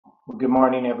Good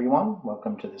morning, everyone.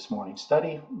 Welcome to this morning's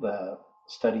study, the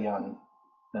study on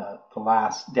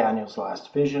Daniel's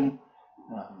last vision.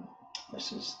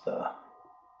 This is I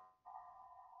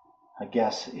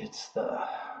guess it's the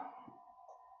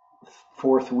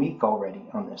fourth week already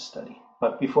on this study.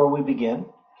 But before we begin,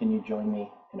 can you join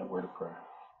me in a word of prayer?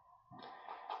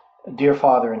 Dear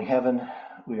Father in heaven,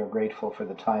 we are grateful for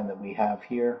the time that we have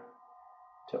here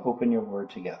to open your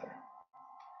word together.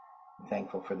 We're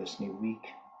thankful for this new week.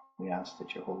 We ask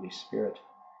that your Holy Spirit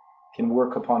can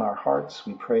work upon our hearts.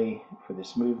 We pray for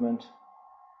this movement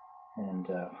and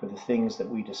for the things that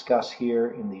we discuss here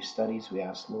in these studies. We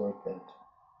ask, Lord, that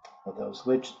of those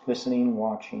listening,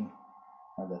 watching,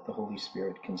 that the Holy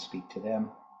Spirit can speak to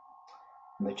them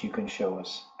and that you can show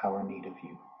us our need of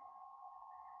you.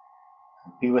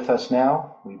 Be with us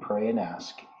now, we pray and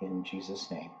ask in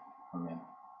Jesus' name. Amen.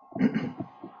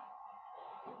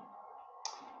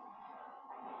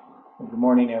 Good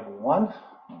morning, everyone,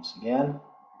 once again.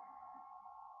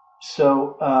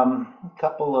 So, a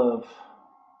couple of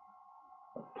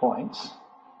points.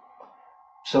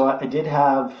 So I did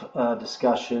have a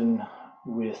discussion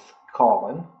with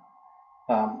Colin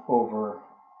over,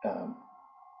 I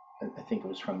think it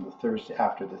was from the Thursday,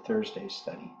 after the Thursday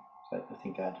study. I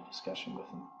think I had a discussion with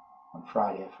him on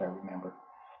Friday, if I remember.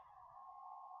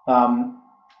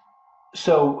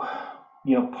 So,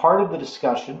 part of the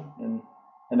discussion,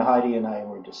 and Heidi and I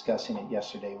were discussing it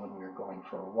yesterday when we were going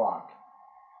for a walk.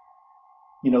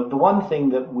 The one thing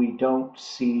that we don't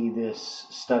see this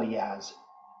study as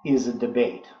is a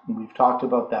debate. And we've talked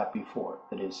about that before.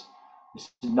 That is, this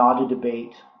is not a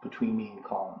debate between me and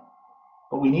Colin.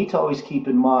 But we need to always keep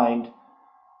in mind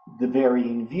the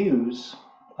varying views,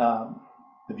 the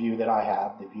view that I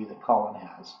have, the view that Colin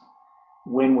has,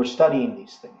 when we're studying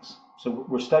these things. So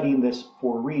we're studying this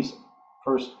for a reason.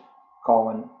 First,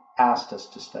 Colin asked us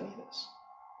to study this.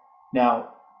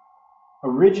 Now,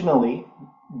 originally,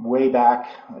 way back,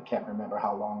 I can't remember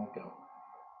how long ago,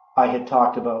 I had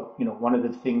talked about, one of the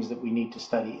things that we need to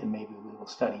study, and maybe we will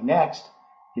study next,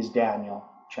 is Daniel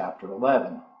chapter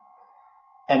 11.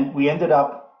 And we ended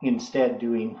up instead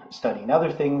studying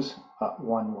other things.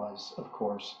 One was, of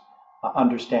course,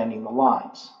 understanding the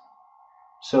lines.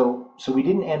 So we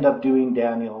didn't end up doing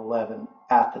Daniel 11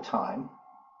 at the time.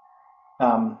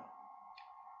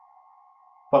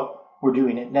 But we're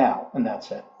doing it now, and that's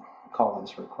at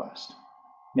Colin's request.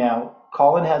 Now,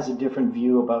 Colin has a different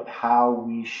view about how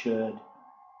we should,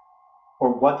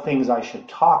 or what things I should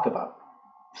talk about.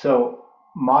 So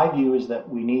my view is that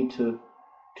we need to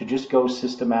just go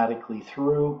systematically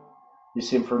through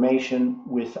this information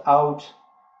without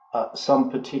some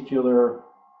particular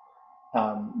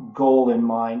goal in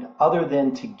mind, other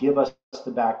than to give us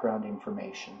the background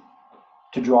information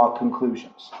to draw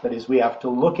conclusions. That is, we have to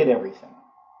look at everything.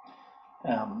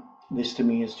 This to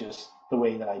me is just the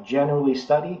way that I generally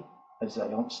study, as I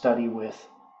don't study with,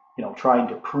 trying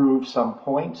to prove some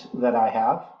point that I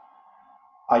have.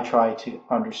 I try to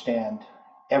understand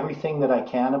everything that I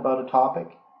can about a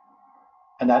topic.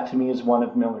 And that to me is one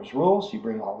of Miller's rules. You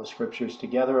bring all the scriptures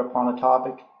together upon a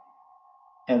topic,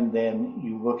 and then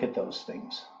you look at those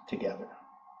things together.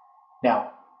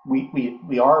 Now,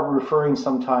 we are referring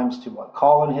sometimes to what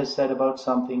Colin has said about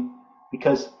something,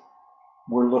 because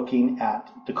we're looking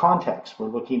at the context. We're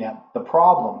looking at the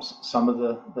problems, some of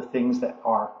the things that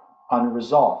are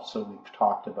unresolved. So we've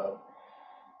talked about,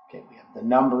 we have the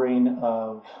numbering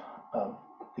of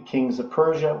the kings of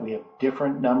Persia. We have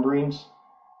different numberings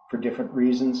for different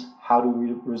reasons. How do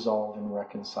we resolve and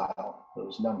reconcile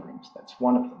those numberings? That's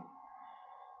one of them.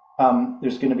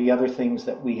 There's going to be other things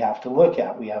that we have to look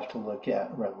at. We have to look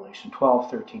at Revelation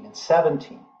 12, 13, and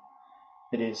 17.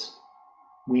 That is,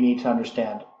 we need to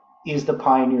understand, is the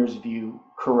pioneer's view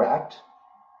correct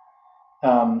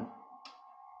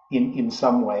in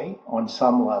some way, on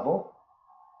some level,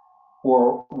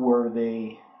 or were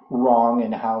they wrong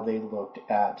in how they looked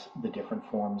at the different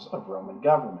forms of Roman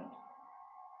government?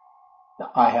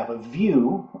 Now, I have a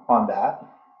view on that,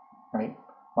 right?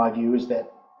 My view is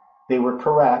that they were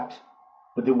correct,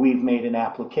 but that we've made an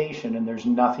application, and there's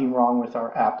nothing wrong with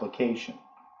our application.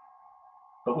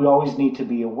 But we always need to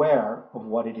be aware of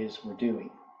what it is we're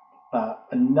doing.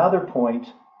 Another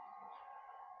point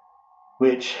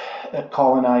which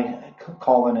Colin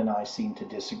and I seem to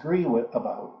disagree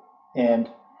about, and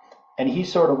he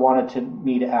sort of wanted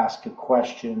me to ask a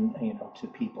question, to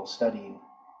people studying.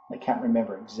 I can't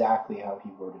remember exactly how he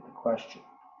worded the question.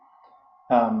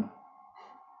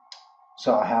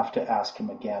 So I have to ask him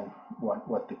again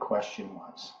what the question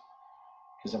was,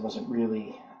 because I wasn't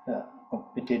really,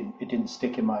 it didn't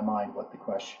stick in my mind what the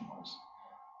question was.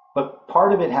 But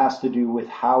part of it has to do with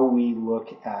how we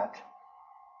look at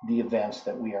the events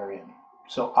that we are in.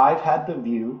 So I've had the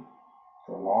view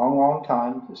for a long, long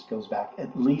time, this goes back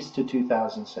at least to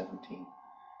 2017,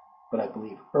 but I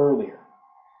believe earlier,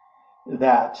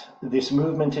 that this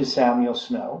movement is Samuel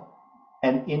Snow.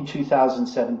 And in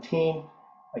 2017,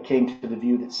 I came to the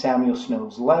view that Samuel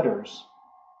Snow's letters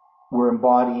were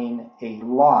embodying a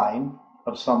line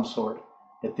of some sort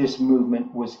that this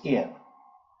movement was in.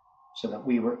 So that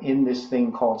we were in this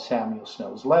thing called Samuel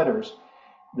Snow's letters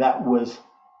that was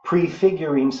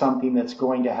prefiguring something that's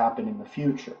going to happen in the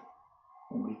future.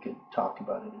 And we could talk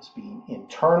about it as being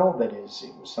internal, that is,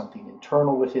 it was something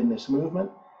internal within this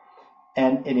movement.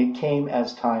 And it came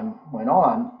as time went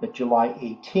on that July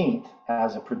 18th,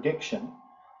 as a prediction,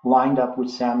 lined up with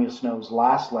Samuel Snow's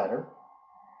last letter.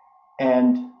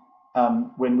 And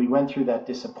when we went through that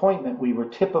disappointment, we were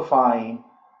typifying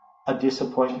a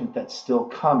disappointment that's still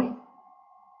coming.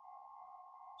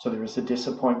 So there is a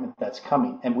disappointment that's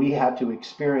coming. And we had to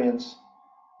experience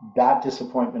that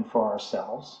disappointment for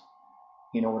ourselves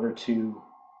in order to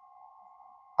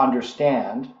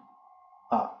understand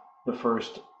the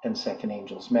first and second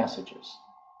angel's messages.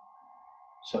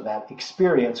 So that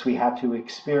experience, we had to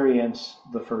experience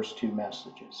the first two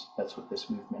messages. That's what this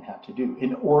movement had to do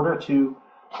in order to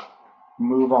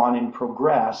move on and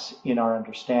progress in our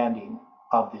understanding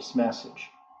of this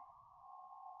message.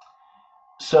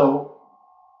 So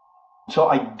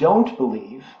I don't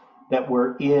believe that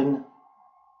we're in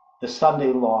the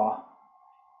Sunday law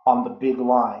on the big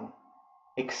line,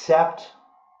 except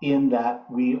in that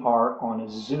we are on a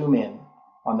zoom in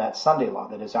on that Sunday law.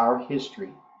 That is, our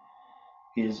history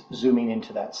is zooming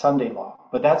into that Sunday law.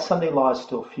 But that Sunday law is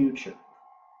still future.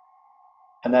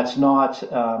 And that's not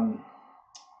a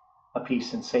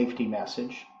peace and safety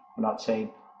message. I'm not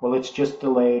saying, well, it's just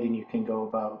delayed and you can go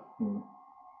about and,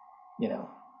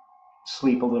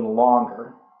 sleep a little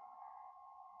longer.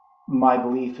 My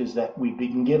belief is that we've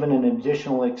been given an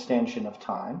additional extension of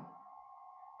time.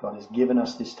 God has given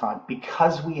us this time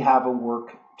because we have a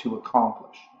work to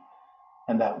accomplish.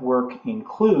 And that work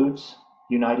includes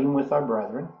uniting with our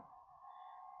brethren,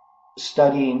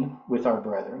 studying with our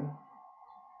brethren,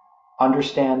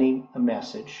 understanding a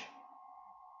message,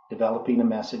 developing a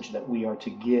message that we are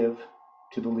to give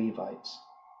to the Levites.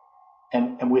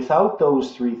 And without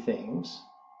those three things,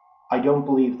 I don't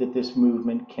believe that this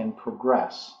movement can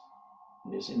progress.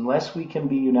 It is, unless we can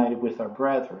be united with our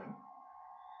brethren,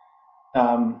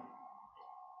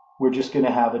 we're just going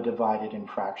to have a divided and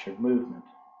fractured movement.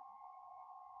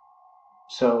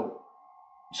 So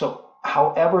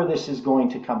however this is going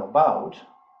to come about,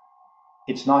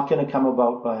 it's not going to come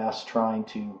about by us trying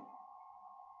to,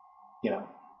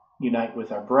 unite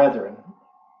with our brethren,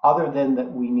 other than that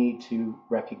we need to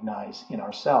recognize in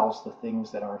ourselves the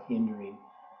things that are hindering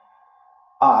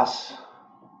us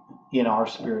in our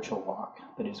spiritual walk.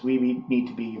 That is, we need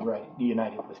to be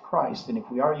united with Christ. And if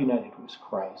we are united with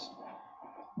Christ,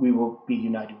 we will be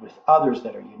united with others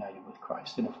that are united with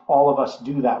Christ. And if all of us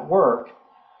do that work,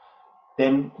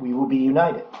 then we will be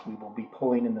united. We will be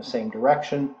pulling in the same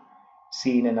direction,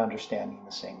 seeing and understanding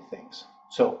the same things.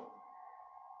 So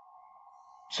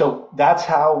that's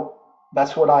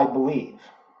what I believe.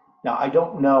 Now, I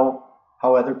don't know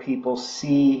how other people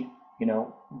see,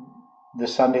 the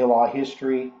Sunday law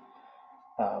history.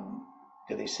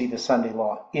 Do they see the Sunday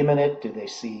law imminent? Do they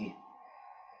see,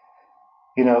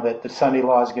 that the Sunday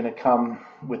law is going to come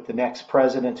with the next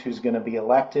president who's going to be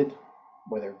elected,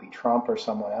 whether it be Trump or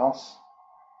someone else?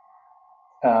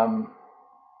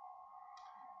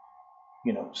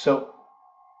 So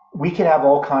we can have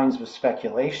all kinds of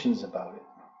speculations about it,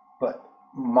 but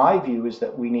my view is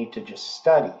that we need to just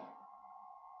study.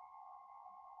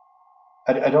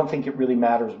 I don't think it really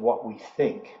matters what we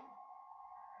think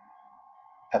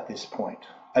at this point.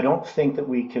 I don't think that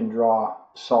we can draw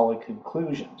solid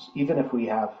conclusions, even if we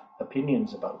have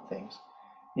opinions about things.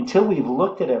 Until we've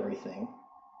looked at everything,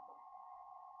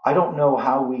 I don't know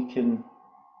how we can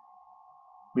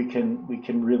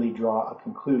really draw a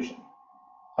conclusion.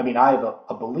 I mean, I have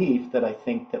a belief that I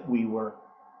think that we were,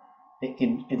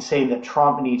 in saying that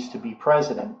Trump needs to be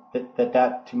president,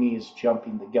 that to me is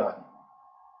jumping the gun,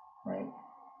 right?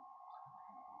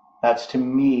 That's, to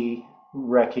me,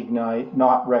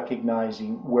 not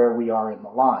recognizing where we are in the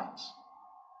lines.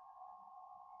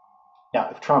 Now,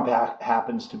 if Trump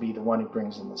happens to be the one who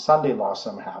brings in the Sunday law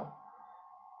somehow,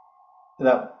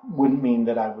 that wouldn't mean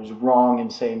that I was wrong in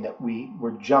saying that we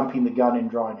were jumping the gun and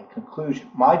drawing a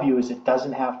conclusion. My view is it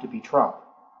doesn't have to be Trump,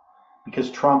 because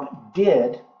Trump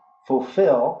did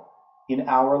fulfill in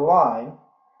our line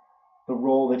the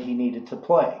role that he needed to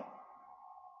play.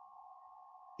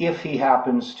 If he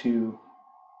happens to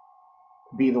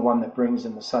be the one that brings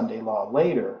in the Sunday law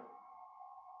later,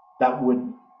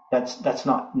 that's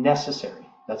not necessary.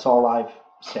 That's all I've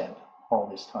said all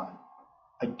this time.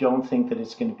 I don't think that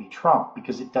it's going to be Trump,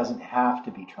 because it doesn't have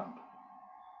to be Trump.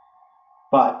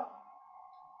 But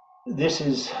this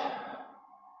is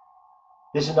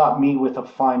not me with a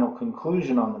final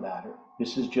conclusion on the matter.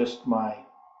 This is just my,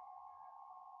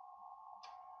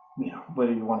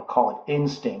 whether you want to call it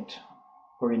instinct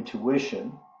or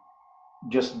intuition,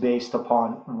 just based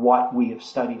upon what we have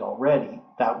studied already.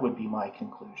 That would be my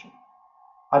conclusion.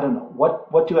 I don't know.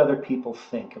 What do other people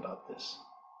think about this?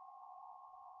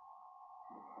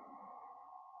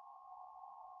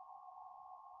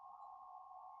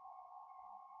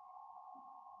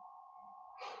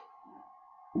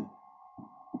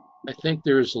 I think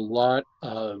there's a lot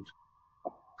of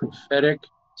prophetic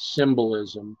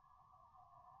symbolism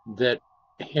that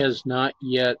has not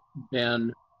yet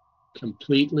been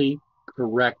completely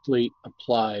correctly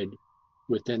applied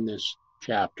within this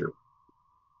chapter.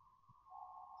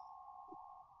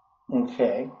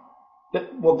 Okay.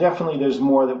 Well, definitely there's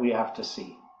more that we have to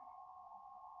see.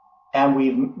 And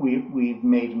we've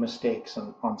made mistakes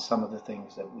on some of the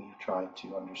things that we've tried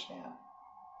to understand.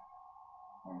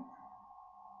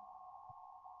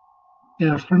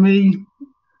 Yeah, for me,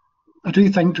 I do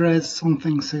think there is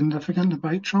something significant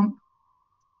about Trump.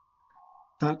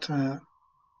 That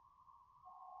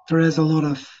there is a lot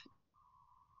of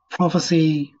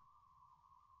prophecy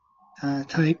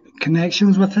type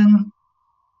connections with him.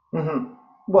 Mm-hmm.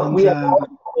 Well, And, we have all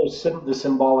the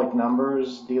symbolic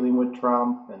numbers dealing with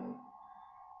Trump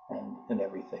and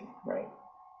everything, right?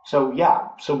 So yeah,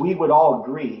 so we would all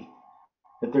agree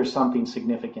that there's something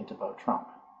significant about Trump.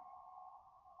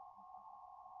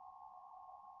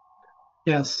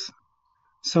 yes.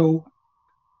 So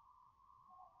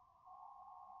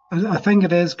I think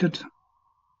it is good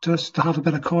just to have a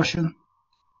bit of caution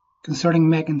concerning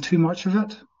making too much of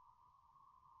it,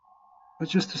 but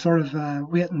just to sort of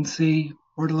wait and see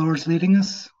where the Lord's leading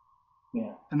us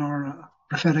in our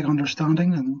prophetic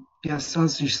understanding. And yes,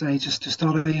 as you say, just to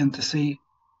study and to see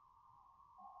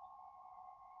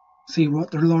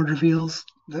what the Lord reveals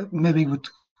that maybe would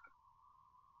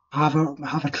have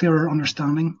a clearer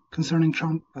understanding concerning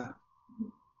Trump,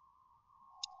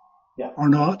 or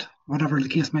not, whatever the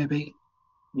case may be.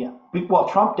 Yeah. Well,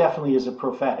 Trump definitely is a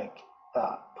prophetic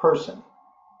person.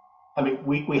 I mean,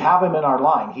 we have him in our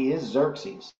line. He is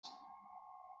Xerxes,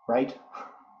 right?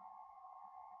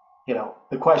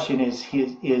 The question is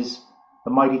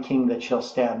the mighty king that shall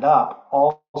stand up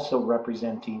also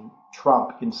representing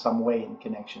Trump in some way in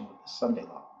connection with the Sunday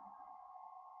law?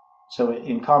 So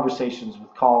in conversations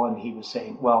with Colin, he was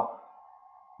saying, well,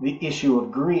 the issue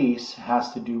of Greece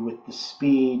has to do with the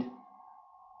speed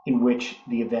in which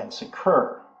the events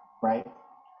occur, right?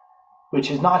 Which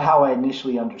is not how I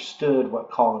initially understood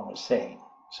what Colin was saying.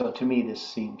 So to me,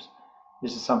 this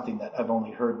is something that I've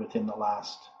only heard within the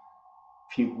last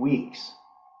few weeks,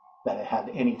 that it had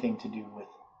anything to do with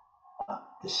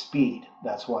the speed.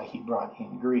 That's why he brought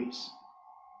in Greece.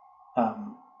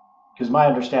 Because my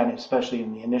understanding, especially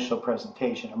in the initial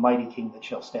presentation, a mighty king that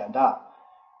shall stand up,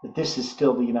 that this is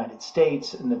still the United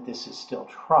States and that this is still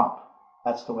Trump.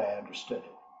 That's the way I understood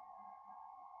it.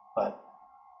 But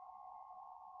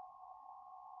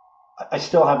I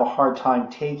still have a hard time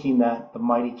taking that the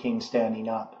mighty king standing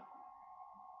up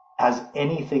has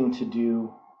anything to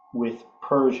do with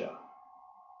Persia.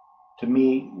 To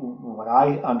me, what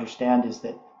I understand is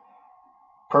that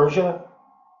Persia,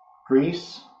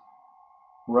 Greece,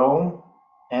 Rome,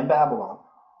 and Babylon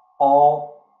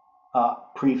all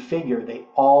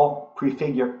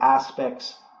prefigure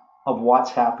aspects of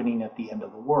what's happening at the end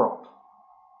of the world.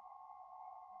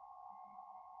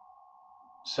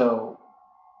 So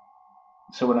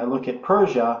when I look at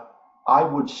Persia, I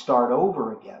would start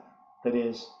over again. That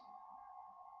is,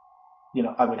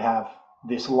 I would have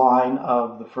this line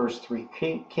of the first three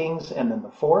kings and then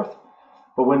the fourth.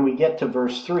 But when we get to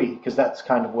verse 3, because that's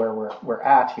kind of where we're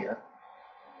at here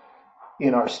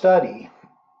in our study,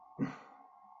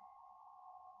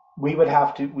 we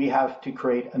have to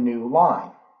create a new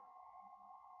line.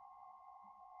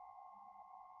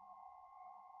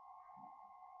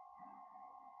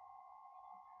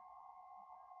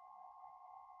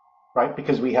 Right?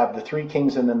 Because we have the three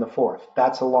kings and then the fourth.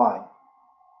 That's a line.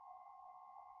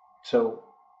 So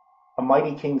a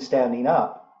mighty king standing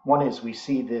up, one is we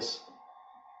see this,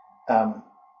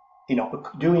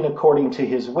 doing according to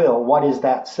his will. What is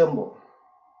that symbol?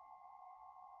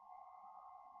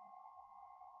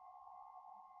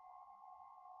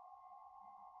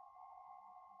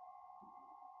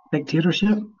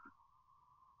 Dictatorship.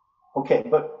 Okay,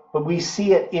 but we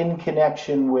see it in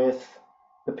connection with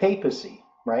the papacy,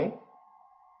 right?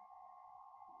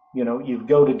 You know, you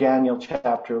go to Daniel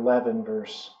chapter 11,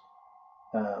 verse,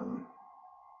 let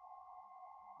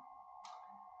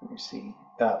me see,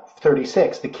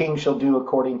 36. The king shall do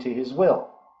according to his will.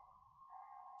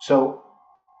 So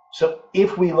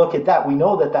if we look at that, we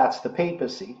know that that's the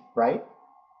papacy, right?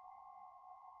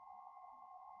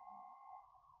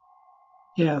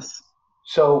 Yes.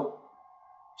 So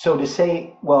to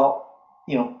say, well,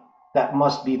 you know, that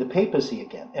must be the papacy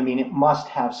again. I mean, it must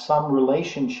have some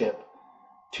relationship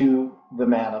to the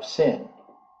man of sin.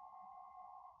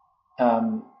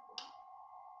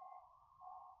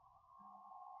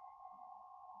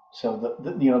 So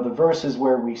the verses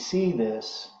where we see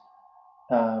this,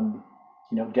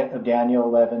 Daniel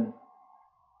 11,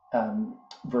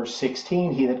 verse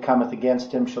 16, he that cometh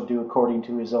against him shall do according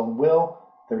to his own will.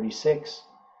 36.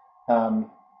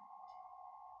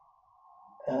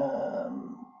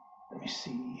 Let me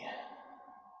see.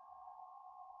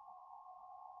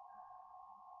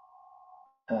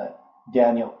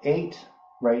 Daniel 8,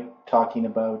 right, talking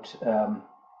about,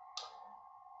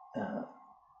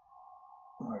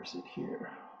 where is it here?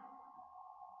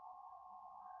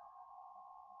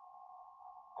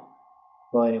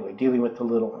 Well, anyway, dealing with the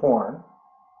little horn.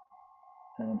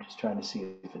 And I'm just trying to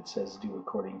see if it says do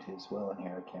according to his will in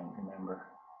here. I can't remember.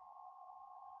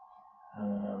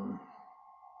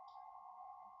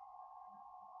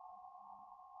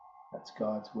 That's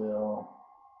God's will.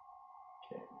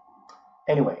 Okay.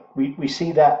 Anyway, we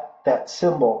see that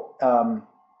symbol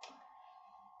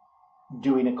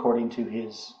doing according to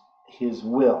his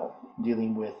will,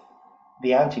 dealing with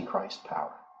the Antichrist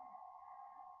power.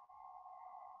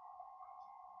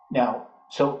 Now,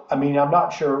 so, I mean, I'm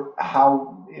not sure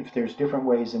if there's different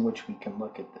ways in which we can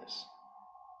look at this.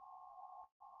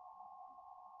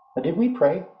 But did we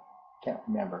pray? Can't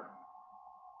remember.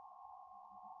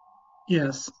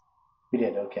 Yes. We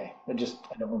did, okay. I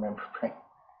don't remember praying.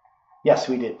 Yes,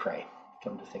 we did pray,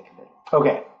 come to think of it.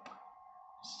 Okay.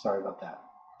 Sorry about that.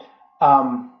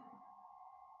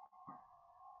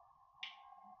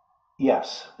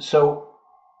 Yes. So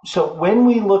when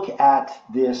we look at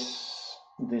this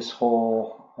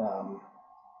whole,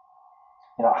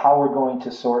 how we're going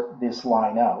to sort this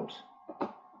line out.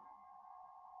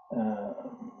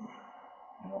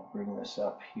 I'll bring this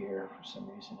up here. For some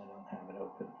reason, I don't have it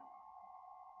open.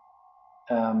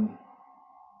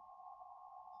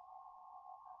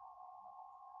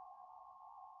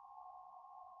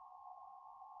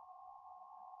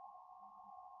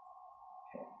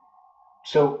 Okay.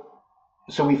 So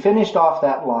we finished off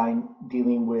that line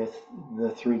dealing with the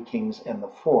three kings and the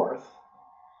fourth,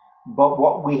 but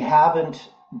what we haven't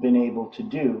been able to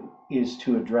do is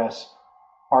to address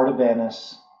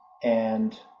Artabanus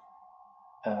and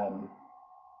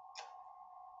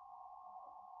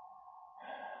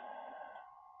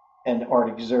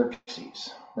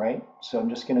Artaxerxes, right? So I'm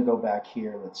just going to go back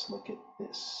here. Let's look at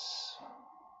this.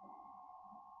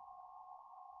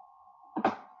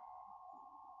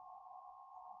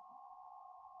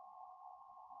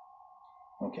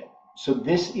 Okay, so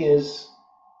this is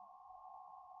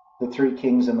the three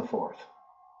kings and the fourth.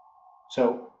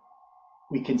 So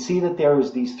we can see that there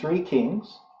is these three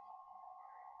kings,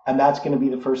 and that's going to be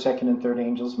the first, second, and third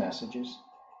angels' messages.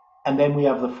 And then we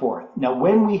have the fourth. Now,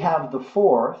 when we have the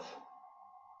fourth,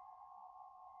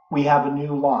 we have a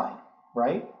new line,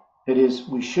 right? That is,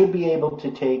 we should be able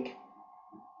to take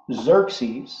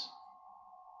Xerxes,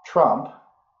 Trump,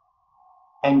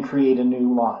 and create a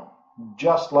new line,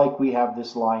 just like we have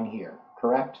this line here,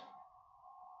 correct?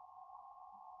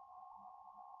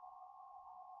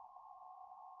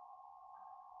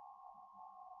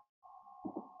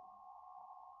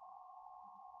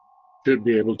 Should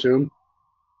be able to.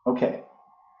 Okay.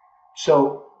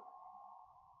 So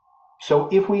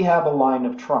if we have a line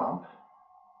of Trump,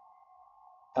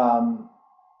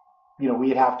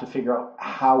 we'd have to figure out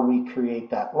how we create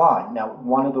that line. Now,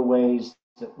 one of the ways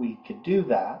that we could do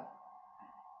that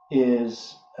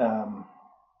is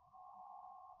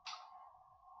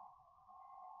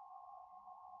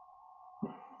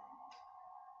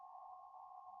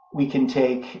we can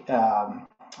take, I'm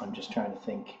just trying to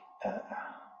think,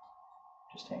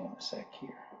 just hang on a sec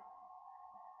here.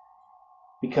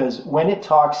 Because when it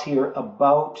talks here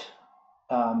about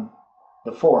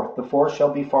the fourth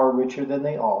shall be far richer than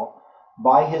they all.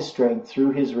 By his strength,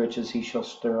 through his riches, he shall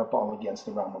stir up all against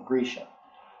the realm of Grecia.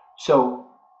 So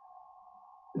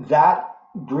that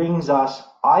brings us,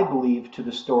 I believe, to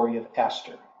the story of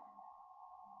Esther.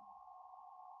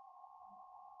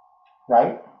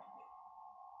 Right?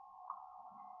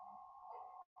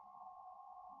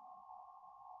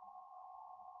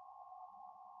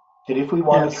 That if we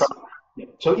want to try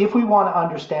So if we want to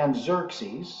understand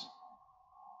Xerxes,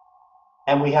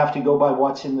 and we have to go by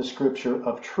what's in the scripture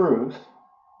of truth,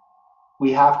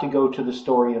 we have to go to the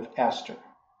story of Esther.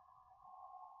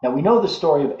 Now we know the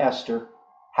story of Esther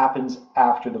happens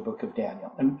after the book of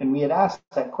Daniel. And we had asked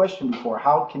that question before,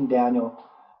 how can Daniel,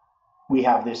 we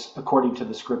have this according to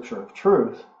the scripture of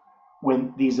truth,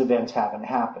 when these events haven't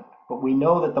happened? But we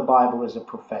know that the Bible is a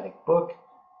prophetic book,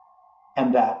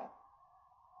 and that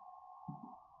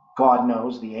God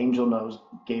knows, the angel knows,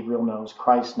 Gabriel knows,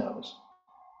 Christ knows,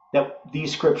 that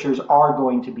these scriptures are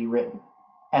going to be written,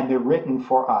 and they're written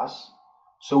for us.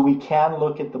 So we can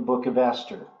look at the book of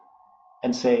Esther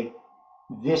and say,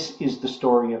 this is the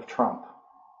story of Trump.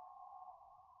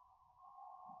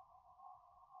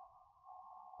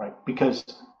 Right? Because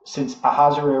since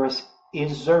Ahasuerus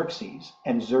is Xerxes,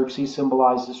 and Xerxes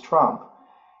symbolizes Trump,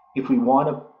 if we want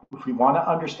to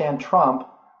understand Trump,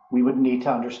 we would need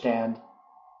to understand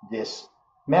this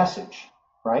message,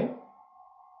 right?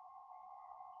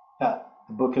 The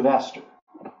book of Esther.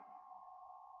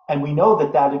 And we know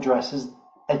that that addresses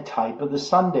a type of the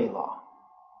Sunday law.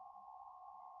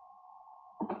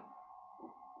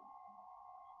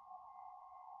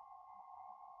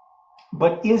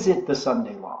 But is it the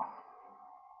Sunday law?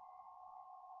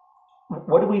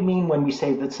 What do we mean when we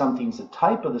say that something's a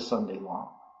type of the Sunday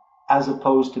law, as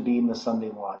opposed to being the Sunday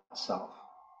law itself?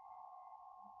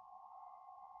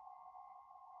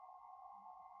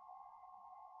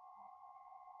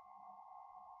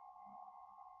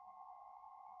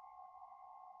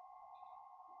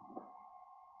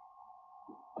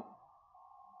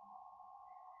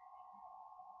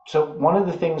 So one of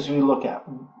the things we look at,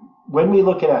 when we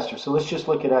look at Esther, so let's just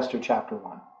look at Esther chapter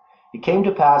 1. It came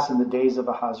to pass in the days of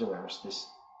Ahasuerus,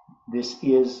 this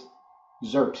is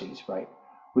Xerxes, right,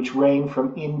 which reigned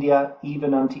from India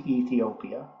even unto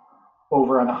Ethiopia,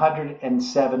 over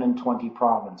 127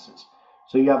 provinces.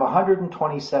 So you have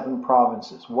 127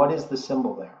 provinces. What is the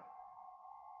symbol there?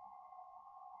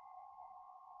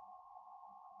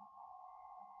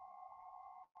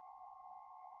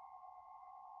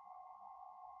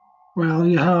 Well,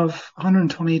 you have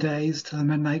 120 days to the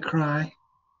midnight cry,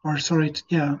 or sorry, to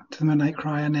the midnight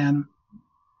cry, and then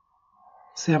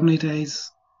 70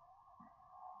 days.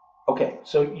 Okay,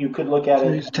 so you could look at So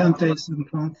it. it's 10 days in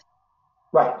front.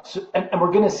 Right, so, and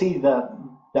we're going to see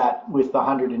that with the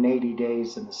 180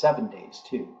 days and the 7 days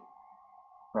too,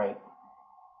 right?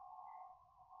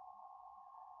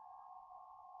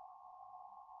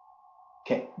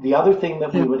 Okay, the other thing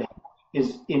that we would have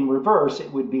is in reverse,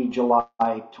 it would be July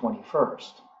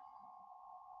 21st,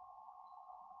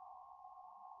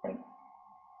 right?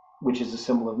 Which is a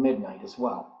symbol of midnight as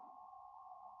well.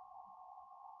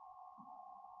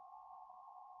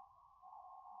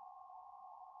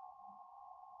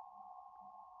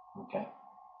 Okay.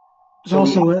 So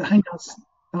also, I think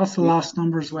that's the last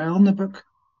number as well in the book.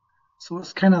 So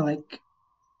it's kind of like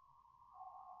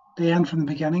the end from the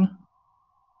beginning.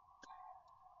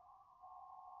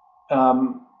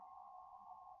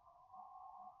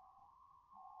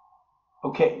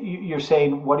 Okay, you're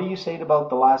saying, what are you saying about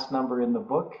the last number in the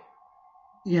book?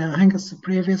 Yeah, I think it's the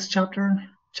previous chapter,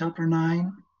 chapter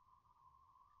 9.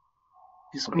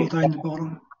 You scroll down the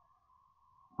bottom.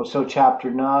 So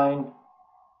chapter 9.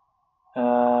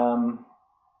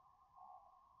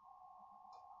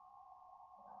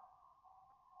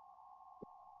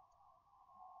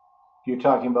 You're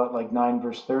talking about like 9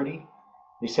 verse 30?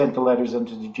 They sent the letters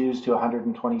unto the Jews to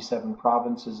 127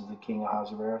 provinces of the king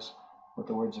Ahasuerus with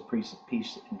the words of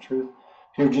peace and truth.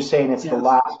 So you're just saying it's the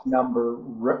last number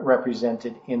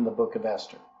represented in the book of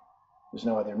Esther. There's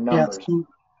no other numbers.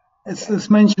 It's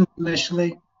mentioned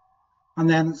initially, and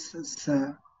then it's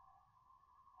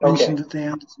mentioned at the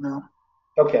end as well.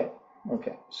 Okay.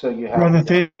 So you have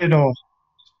Brother Theodore.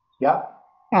 Yeah.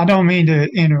 I don't mean to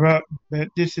interrupt, but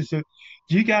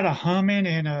you got a humming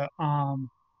and a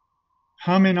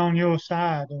humming on your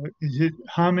side, or is it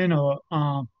humming or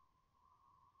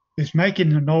it's making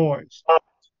the noise?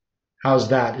 How's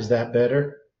that? Is that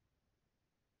better?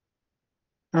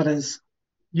 That is.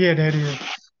 Yeah, that is.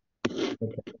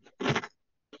 Okay.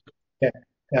 Yeah,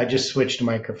 I just switched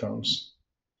microphones.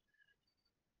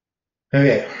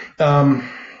 Okay.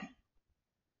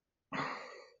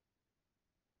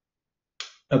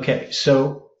 Okay,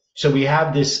 so we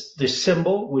have this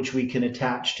symbol which we can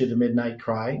attach to the midnight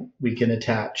cry. We can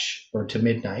attach, or to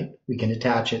midnight, we can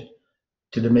attach it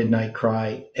to the midnight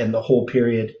cry and the whole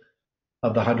period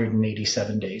of the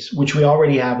 187 days, which we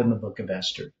already have in the book of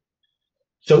Esther.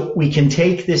 So we can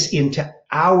take this into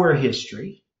our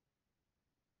history,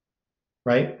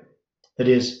 right? That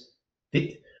is,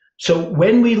 so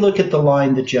when we look at the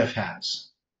line that Jeff has,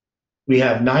 We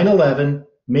have 9/11,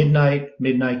 midnight,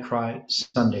 midnight cry,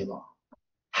 Sunday law.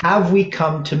 Have we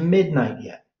come to midnight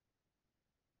yet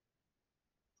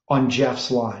on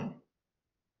Jeff's line?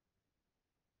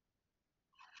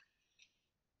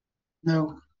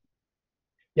 No.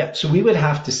 Yeah, so we would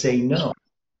have to say no,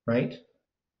 right?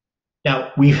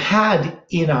 Now, we've had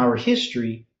in our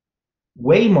history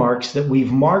waymarks that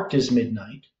we've marked as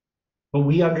midnight, but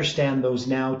we understand those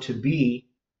now to be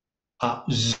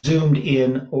zoomed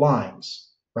in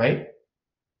lines, right?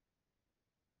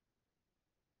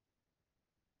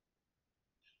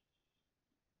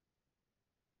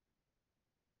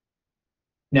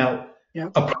 Now, Yeah.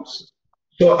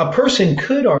 so a person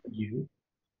could argue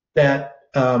that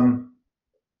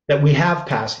that we have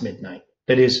passed midnight.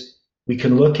 That is, we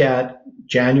can look at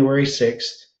January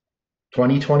 6th,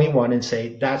 2021 and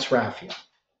say, that's Raffia.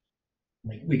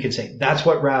 We could say, that's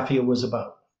what Raffia was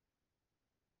about.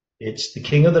 It's the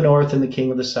king of the north and the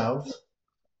king of the south,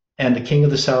 and the king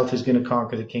of the south is going to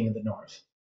conquer the king of the north.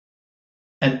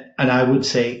 And I would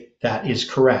say that is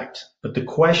correct. But the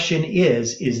question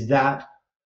is that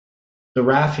the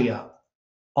Raffia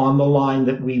on the line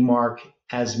that we mark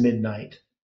as midnight,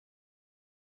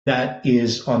 that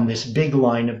is on this big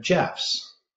line of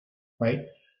Jeff's, right?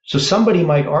 So somebody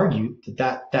might argue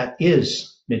that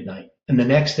is midnight. And the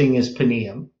next thing is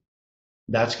Paneum.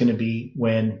 That's going to be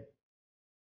when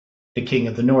the king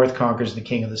of the north conquers the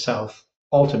king of the south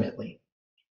ultimately,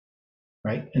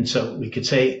 right? And so we could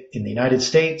say in the United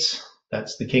States,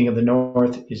 that's the king of the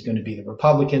north is going to be the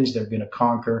Republicans. They're going to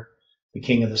conquer the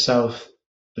king of the south,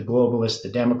 the globalists, the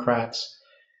Democrats.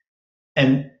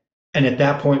 And at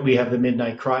that point, we have the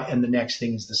midnight cry, and the next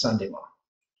thing is the Sunday law.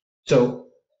 So,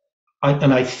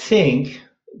 I think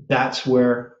that's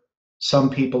where some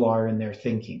people are in their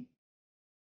thinking.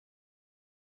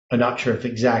 I'm not sure if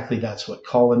exactly that's what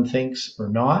Colin thinks or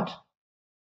not,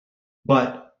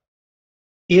 but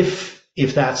if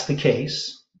that's the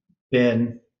case,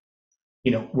 then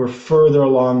we're further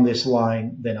along this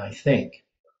line than I think.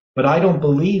 But I don't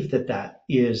believe that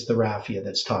is the Raffia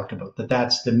that's talked about.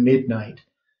 That's the midnight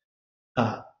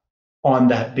on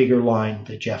that bigger line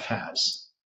that Jeff has.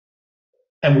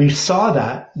 And we saw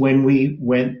that when we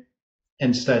went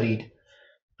and studied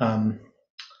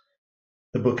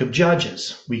the book of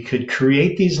Judges. We could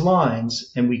create these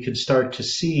lines and we could start to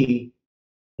see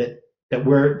that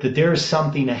there is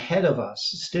something ahead of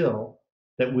us still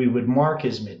that we would mark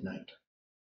as midnight.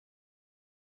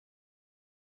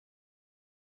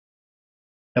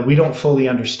 And we don't fully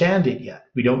understand it yet.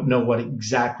 We don't know what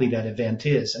exactly that event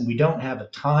is, and we don't have a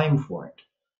time for it.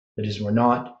 That is,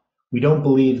 we don't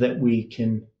believe that we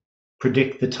can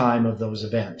predict the time of those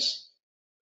events.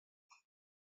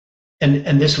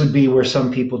 And this would be where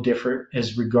some people differ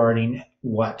as regarding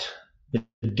what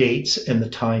the dates and the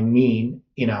time mean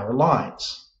in our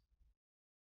lives.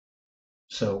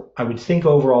 So I would think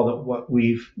overall that what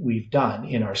we've done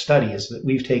in our study is that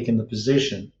we've taken the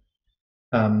position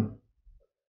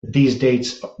these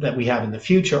dates that we have in the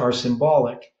future are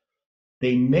symbolic.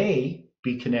 They may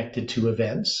be connected to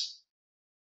events,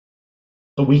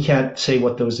 but we can't say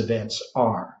what those events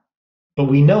are. But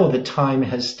we know that time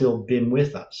has still been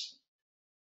with us.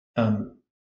 And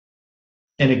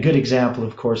a good example,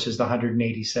 of course, is the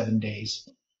 187 days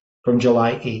from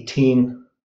July 18,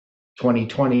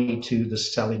 2020 to the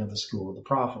selling of the School of the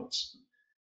Prophets.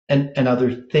 And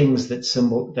other things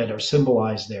that are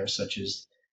symbolized there, such as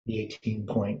the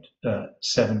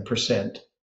 18.7%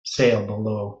 sale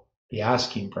below the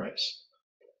asking price.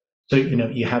 So,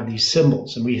 you have these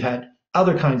symbols, and we've had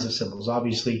other kinds of symbols.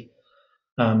 Obviously,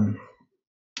 the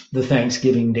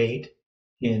Thanksgiving date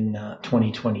in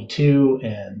 2022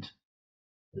 and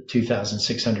the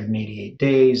 2,688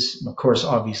 days. Of course,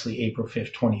 obviously, April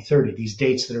 5th, 2030, these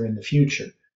dates that are in the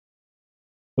future.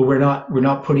 But we're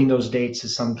not putting those dates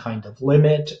as some kind of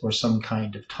limit or some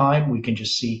kind of time. We can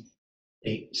just see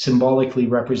they symbolically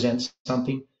represent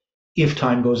something. If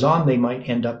time goes on, they might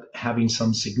end up having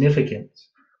some significance.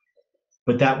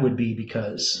 But that would be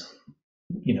because,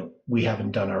 we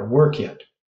haven't done our work yet.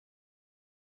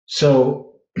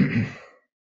 So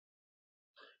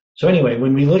anyway,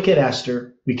 when we look at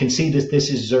Esther, we can see that this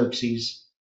is Xerxes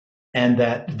and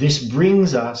that this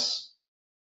brings us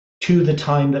to the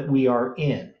time that we are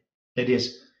in. That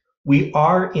is, we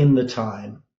are in the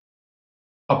time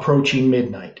approaching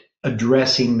midnight,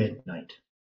 addressing midnight,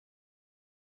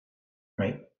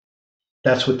 right?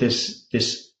 That's what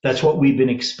that's what we've been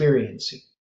experiencing.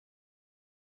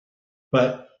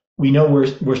 But we know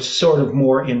we're sort of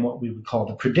more in what we would call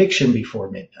the prediction before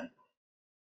midnight.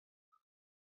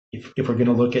 If we're going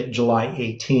to look at July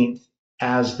 18th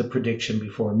as the prediction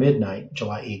before midnight,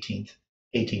 July 18th,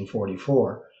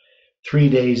 1844, 3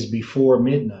 days before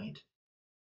midnight,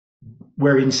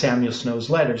 were in Samuel Snow's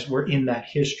letters, were in that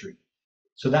history.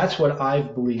 So that's what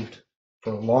I've believed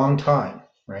for a long time,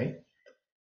 right?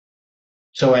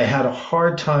 So I had a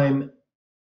hard time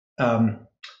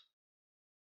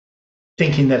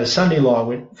thinking that a Sunday law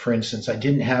would, for instance, I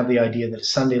didn't have the idea that a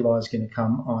Sunday law is going to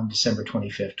come on December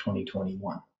 25th,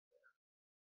 2021.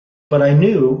 But I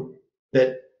knew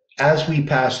that as we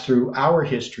passed through our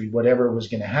history, whatever was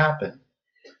going to happen,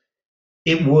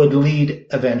 it would lead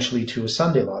eventually to a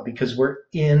Sunday law, because we're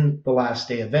in the last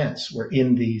day events. We're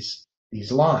in these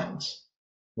lines.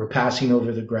 We're passing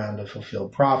over the ground of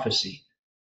fulfilled prophecy,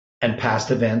 and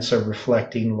past events are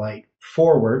reflecting light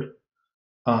forward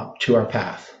to our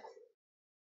path.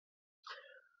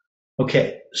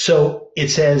 Okay, so it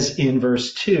says in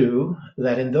verse 2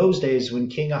 that in those days when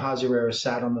King Ahasuerus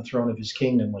sat on the throne of his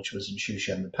kingdom, which was in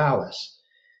Shushan the palace,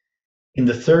 in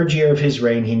the 3rd year of his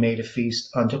reign, he made a feast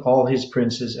unto all his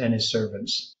princes and his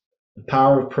servants, the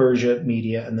power of Persia,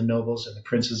 Media, and the nobles and the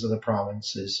princes of the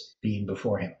provinces being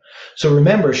before him. So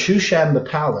remember, Shushan the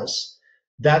palace,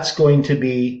 that's going to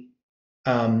be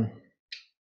in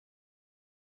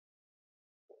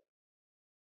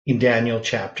Daniel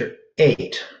chapter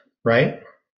 8, right?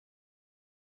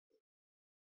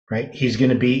 Right? He's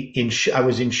going to be I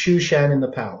was in Shushan in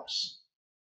the palace.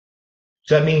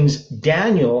 So that means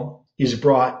Daniel is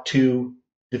brought to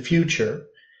the future,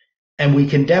 and we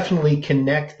can definitely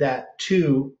connect that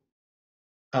to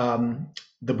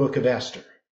the book of Esther,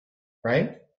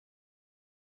 right?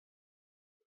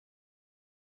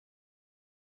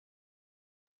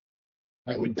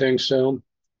 I would think so.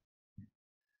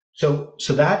 So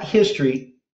that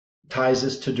history ties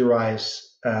us to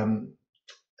Darius.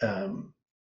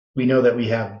 We know that we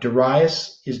have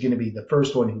Darius is going to be the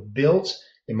first one who builds,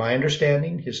 in my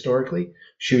understanding, historically,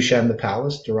 Shushan the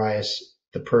palace, Darius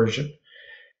the Persian.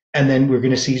 And then we're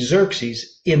going to see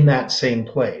Xerxes in that same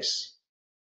place.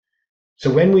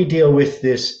 So when we deal with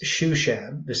this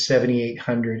Shushan, the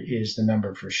 7,800 is the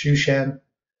number for Shushan.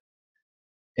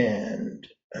 And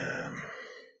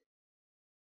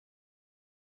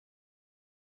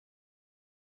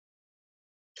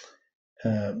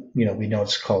we know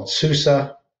it's called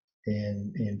Susa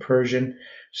in Persian.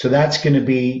 So that's going to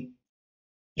be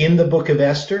in the book of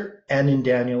Esther and in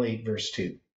Daniel 8, verse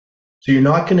 2. So you're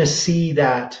not going to see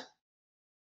that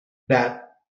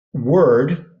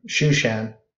word,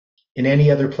 Shushan, in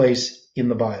any other place in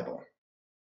the Bible,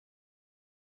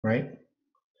 right?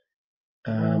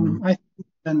 I think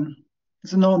then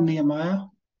it's not Nehemiah.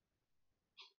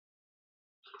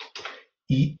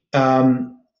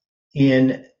 In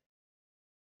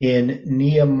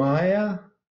Nehemiah,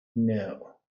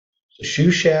 no. So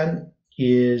Shushan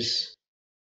is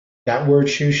that word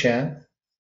Shushan.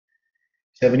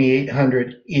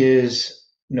 7,800 is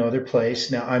no other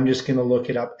place. Now I'm just going to look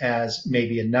it up as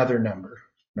maybe another number,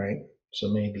 right? So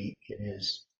maybe it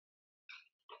is.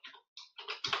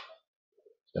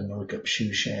 So I'm going to look up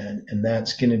Shushan, and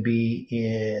that's going to be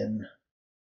in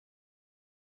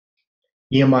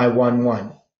Nehemiah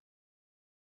 1:1.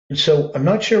 And so I'm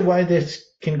not sure why this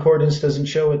concordance doesn't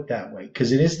show it that way,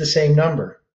 because it is the same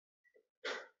number.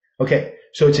 Okay,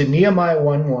 so it's in Nehemiah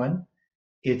 1:1.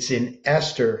 It's in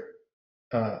Esther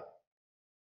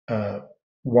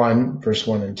 1, verse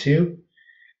 1 and 2.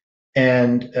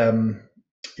 And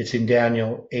it's in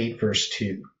Daniel 8, verse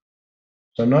 2.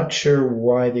 So I'm not sure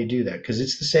why they do that, because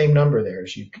it's the same number there,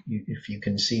 as if you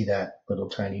can see that little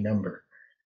tiny number.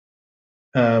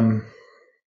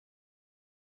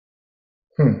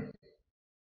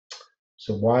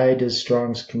 So why does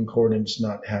Strong's Concordance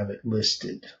not have it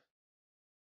listed?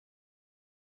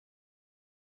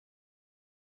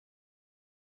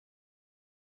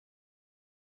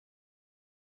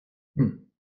 I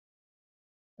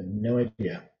have no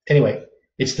idea. Anyway,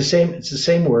 it's the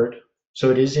same word,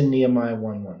 so it is in Nehemiah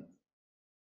 1:1.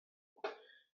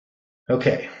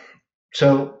 Okay,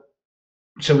 so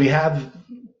we have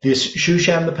this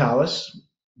Shushan the palace.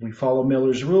 We follow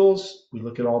Miller's rules. We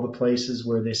look at all the places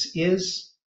where this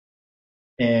is,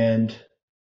 and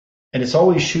it's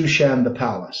always Shushan the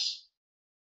palace,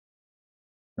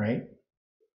 right?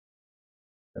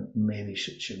 Maybe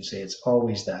shouldn't say it's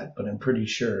always that, but I'm pretty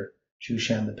sure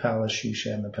Shushan the palace,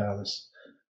 Shushan the palace,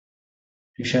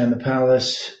 Shushan the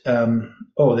palace.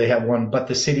 They have one, but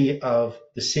the city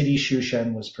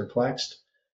Shushan was perplexed,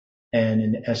 and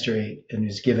in Esther 8, and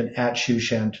is given at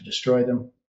Shushan to destroy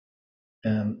them.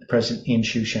 Present in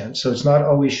Shushan. So it's not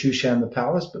always Shushan the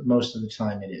palace, but most of the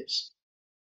time it is.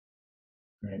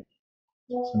 Right?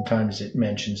 Sometimes it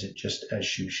mentions it just as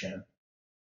Shushan.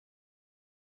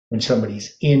 When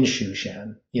somebody's in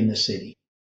Shushan, in the city.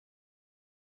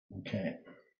 Okay.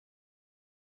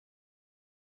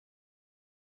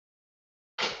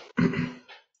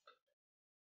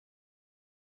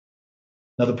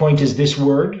 Now the point is this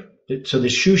word, so the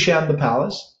Shushan, the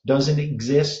palace, doesn't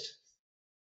exist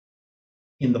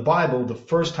in the Bible. The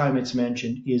first time it's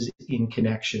mentioned is in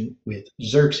connection with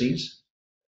Xerxes,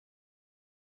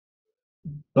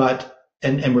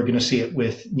 and we're going to see it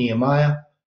with Nehemiah,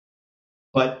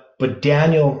 but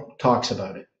Daniel talks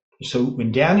about it. So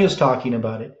when Daniel's talking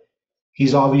about it,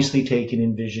 he's obviously taken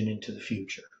in vision into the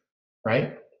future,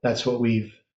 right? That's what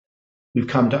we've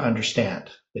come to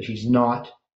understand, that he's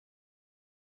not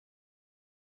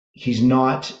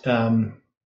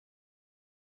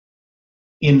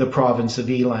in the province of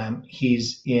Elam.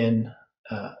 He's in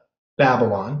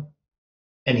Babylon,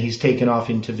 and he's taken off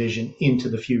into vision into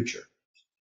the future.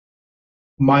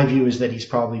 My view is that he's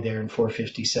probably there in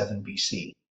 457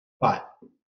 BC, but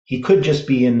he could just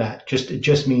be in that. It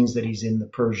just means that he's in the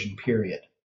Persian period,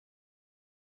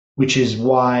 which is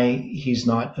why he's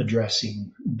not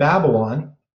addressing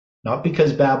Babylon, not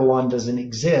because Babylon doesn't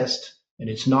exist, and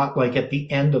it's not like at the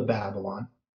end of Babylon,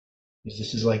 because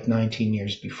this is like 19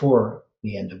 years before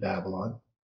the end of Babylon.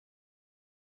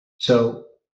 So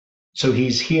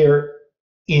he's here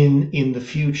in the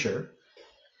future,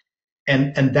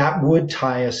 and that would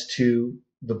tie us to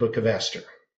the book of Esther,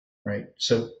 right?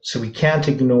 So we can't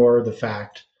ignore the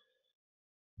fact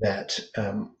that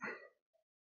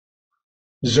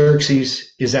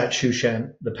Xerxes is at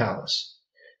Shushan, the palace.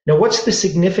 Now, what's the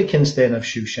significance then of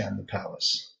Shushan, the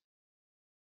palace?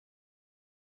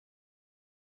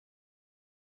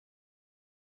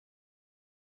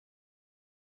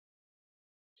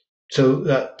 So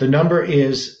the number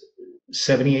is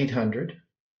 7,800.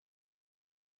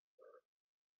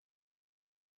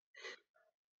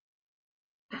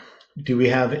 Do we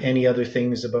have any other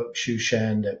things about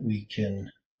Shushan that we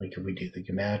can, like, could we do the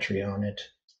gematria on it?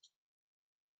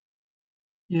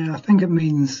 Yeah, I think it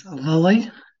means a lily.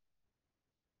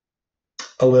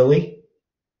 A lily?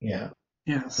 Yeah.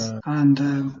 Yes,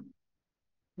 and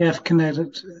I've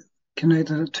connected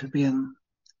it to being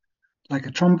like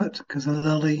a trumpet, because a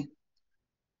lily,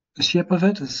 the shape of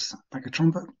it is like a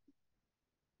trumpet.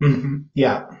 Mm-hmm.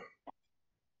 Yeah.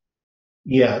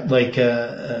 Yeah, like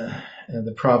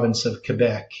the province of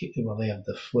Quebec. Well, they have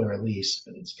the fleur-de-lis,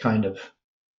 but it's kind of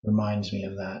reminds me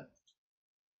of that.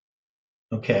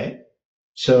 Okay,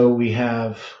 so we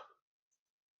have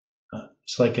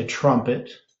it's like a trumpet.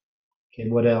 Okay,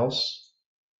 what else?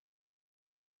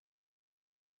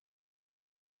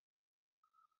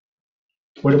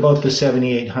 What about the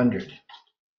 7,800?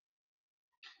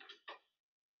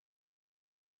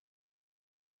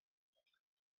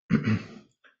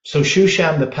 So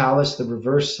Shushan, the palace, the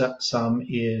reverse sum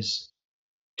is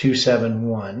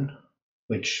 271,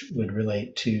 which would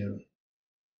relate to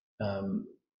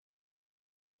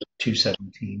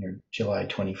 217 or July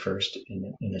 21st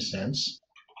in a sense,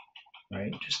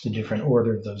 right? Just a different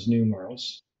order of those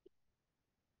numerals.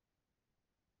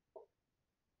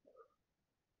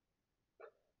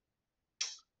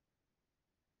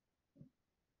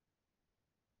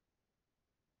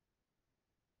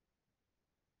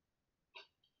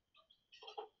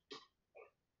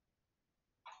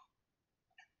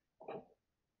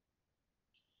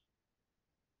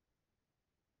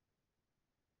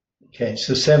 Okay,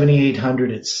 so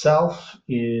 7,800 itself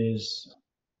is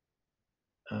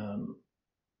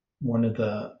one of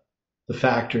the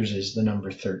factors is the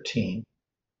number 13.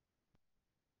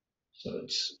 So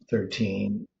it's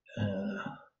 13.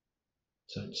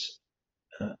 So it's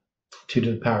 2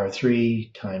 to the power of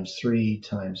 3 times 3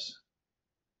 times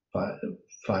 5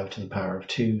 to the power of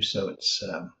 2. So it's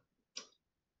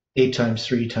 8 times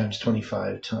 3 times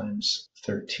 25 times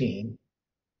 13.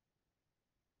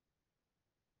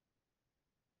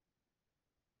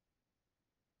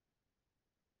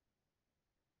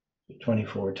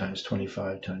 24 times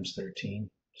 25 times 13.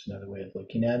 It's another way of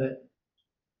looking at it.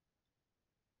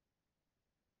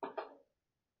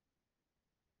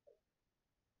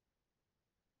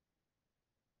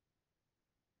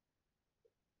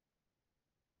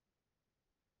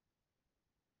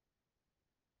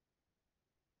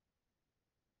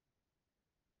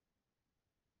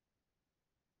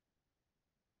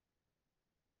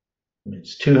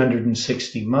 It's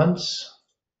 260 months,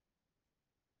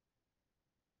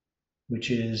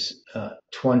 which is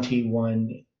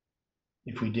 21,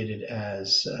 if we did it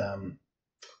as so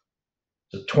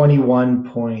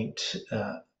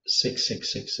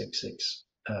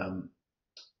 21.66666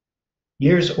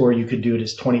 years, or you could do it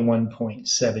as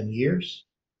 21.7 years.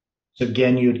 So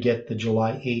again, you would get the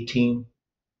July 18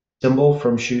 symbol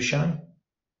from Shushan,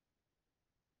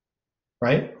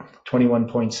 right?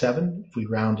 21.7. If we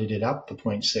rounded it up, the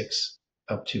 0.6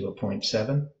 up to a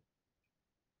 0.7.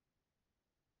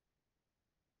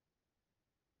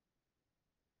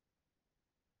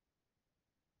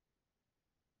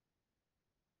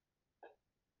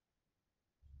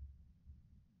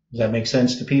 Does that make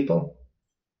sense to people?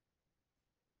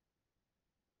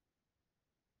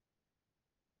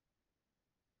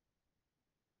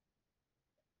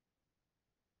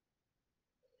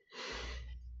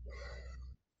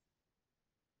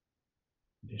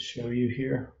 Just show you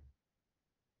here.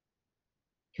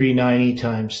 390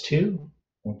 times 2.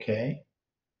 Okay.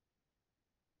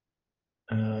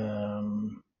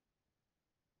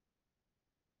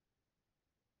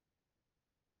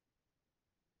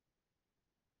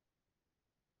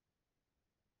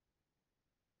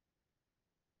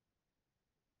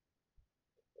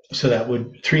 So that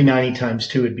would 390 times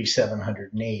 2 would be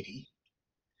 780.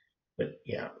 But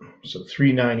yeah, so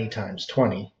 390 times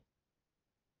 20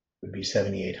 would be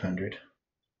 7,800.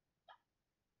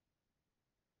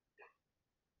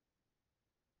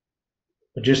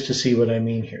 But just to see what I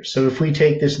mean here. So if we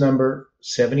take this number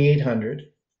 7,800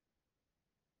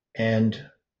 and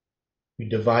we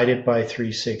divide it by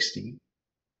 360,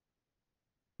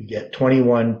 we get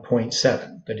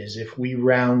 21.7. That is, if we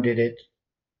rounded it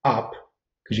up,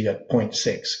 because you got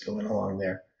 0.6 going along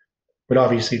there. But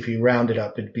obviously, if you round it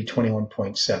up, it'd be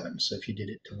 21.7. So if you did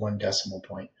it to one decimal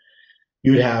point,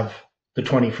 you'd have the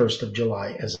 21st of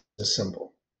July as a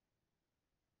symbol.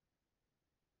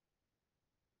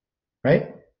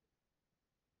 Right?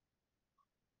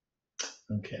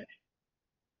 Okay.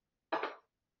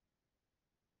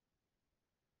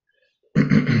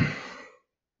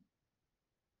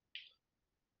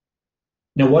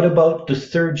 Now, what about the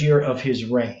third year of his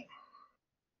reign?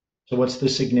 So what's the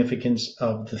significance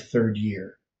of the third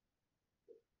year?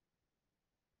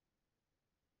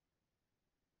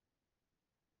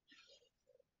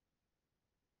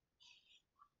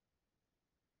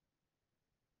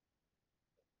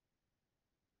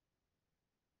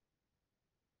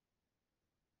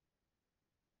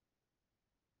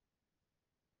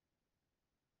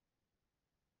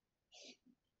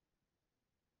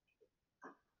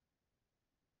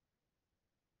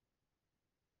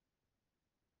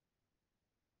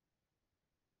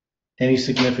 Any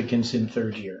significance in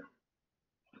third year?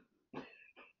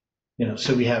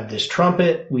 So we have this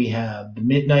trumpet, we have the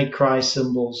midnight cry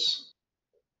symbols.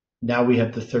 Now we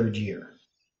have the third year.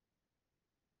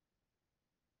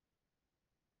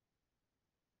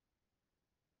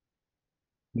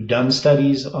 We've done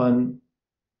studies on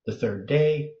the third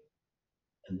day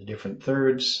and the different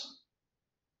thirds.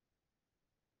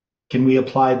 Can we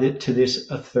apply to this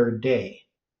a third day?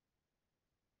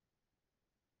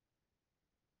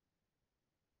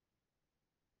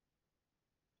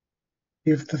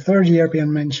 If the third year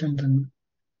being mentioned in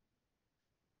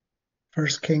 1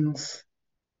 Kings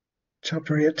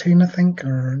chapter 18, I think,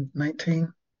 or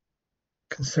 19,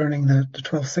 concerning the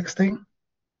 1260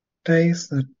 days,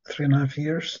 the 3.5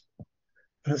 years.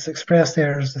 But it's expressed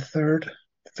there as the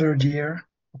third year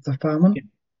of the famine.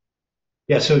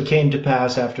 Yeah, so it came to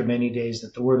pass after many days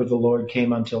that the word of the Lord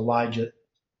came unto Elijah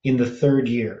in the third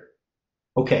year.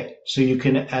 Okay, so you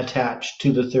can attach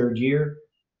to the third year,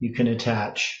 you can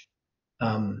attach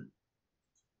the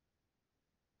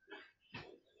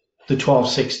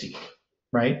 1260,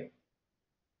 right?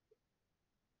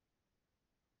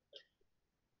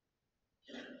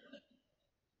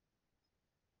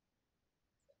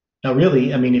 Now,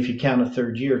 really, I mean, if you count a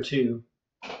third year too,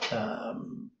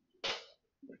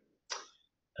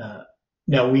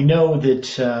 now we know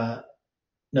that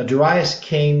now Darius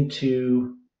came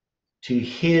to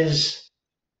his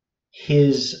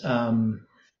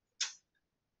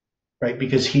right,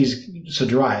 because so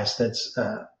Darius, that's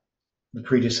the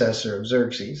predecessor of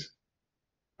Xerxes.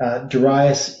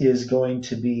 Darius is going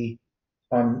to be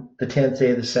on the 10th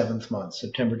day of the 7th month,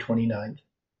 September 29th.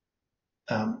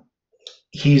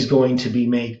 He's going to be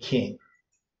made king.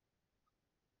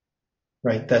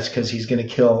 Right? That's because he's going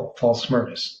to kill false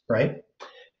Smyrnus, right?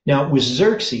 Now, with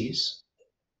Xerxes,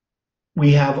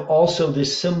 we have also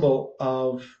this symbol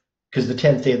of, because the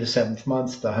 10th day of the 7th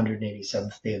month, the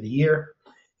 187th day of the year,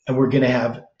 and we're going to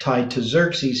have tied to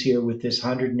Xerxes here with this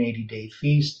 180-day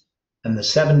feast and the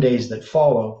 7 days that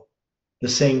follow, the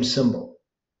same symbol.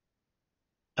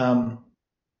 So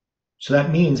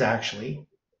that means, actually,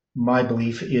 my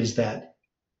belief is that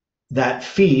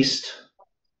feast,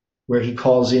 where he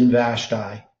calls in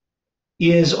Vashti,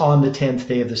 is on the 10th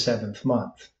day of the 7th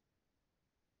month.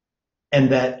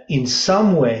 And that in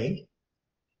some way,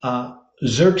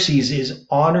 Xerxes is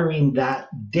honoring that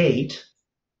date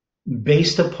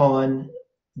based upon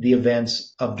the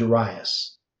events of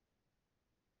Darius,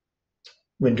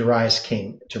 when Darius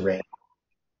came to reign.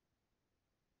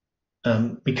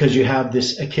 Because you have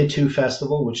this Akitu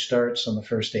festival, which starts on the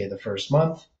first day of the first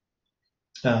month,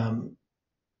 and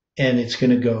it's going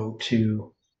to go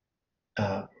to,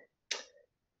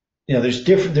 there's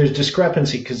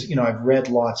discrepancy because, I've read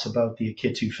lots about the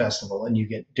Akitu festival, and you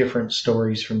get different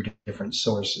stories from different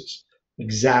sources,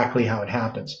 exactly how it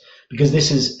happens. Because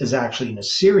this is actually an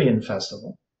Assyrian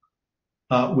festival,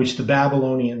 which the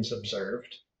Babylonians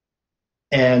observed,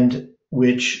 and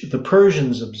which the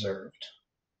Persians observed,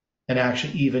 and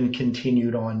actually even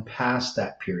continued on past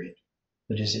that period.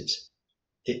 That is,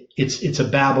 it's a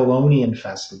Babylonian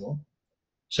festival.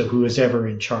 So who is ever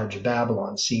in charge of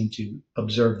Babylon seemed to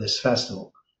observe this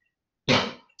festival.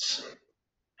 It's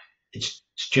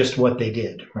just what they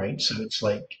did, right? So it's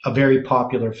like a very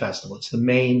popular festival. It's the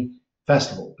main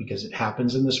festival because it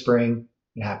happens in the spring,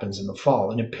 it happens in the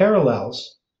fall, and it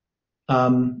parallels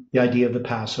the idea of the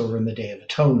Passover and the Day of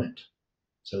Atonement.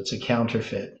 So it's a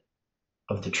counterfeit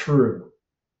of the true.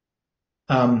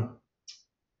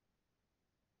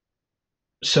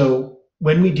 So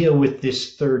when we deal with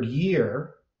this third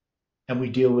year, and we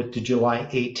deal with the July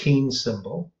 18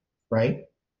 symbol, right?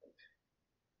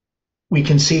 We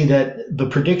can see that the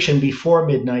prediction before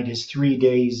midnight is 3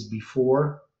 days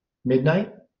before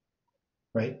midnight,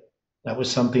 right? That was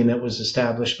something that was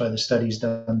established by the studies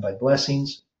done by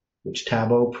Blessings, which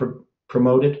Tabo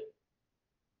promoted.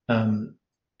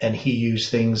 And he used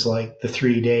things like the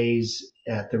 3 days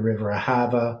at the river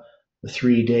Ahava, the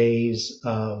 3 days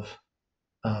of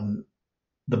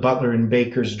the butler and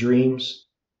baker's dreams,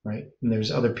 right? And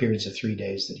there's other periods of 3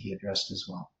 days that he addressed as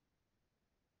well.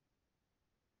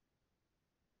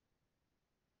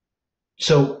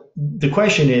 So the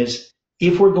question is,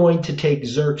 if we're going to take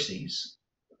Xerxes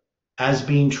as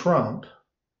being Trump,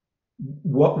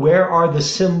 where are the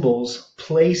symbols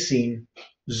placing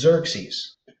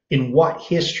Xerxes? In what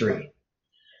history?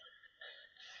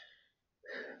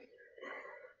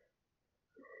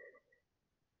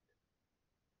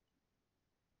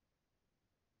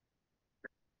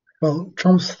 Well,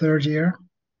 Trump's third year.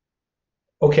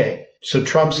 Okay, so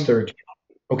Trump's third year.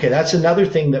 Okay, that's another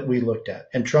thing that we looked at.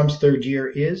 And Trump's third year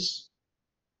is?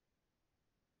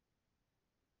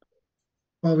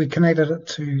 Well, we connected it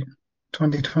to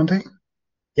 2020.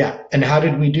 Yeah, and how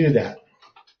did we do that?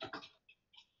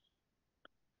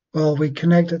 Well, we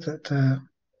connected that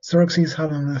Xerxes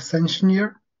had an ascension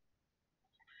year.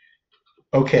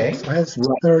 Okay. So his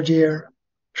third year,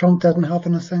 Trump didn't have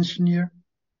an ascension year.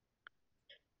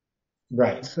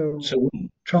 Right. So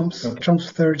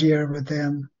Trump's third year would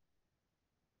then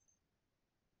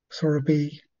sort of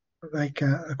be like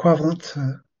equivalent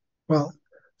to, well,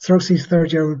 Xerxes'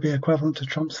 third year would be equivalent to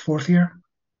Trump's fourth year.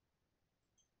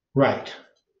 Right.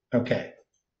 Okay.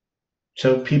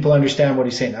 So people understand what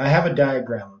he's saying. I have a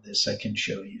diagram of this I can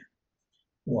show you.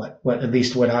 What at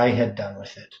least what I had done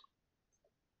with it.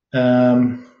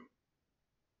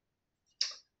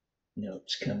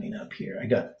 It's coming up here.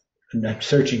 I'm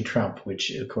searching Trump,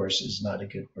 which of course is not a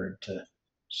good word to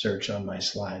search on my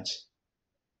slides.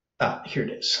 Here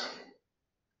it is.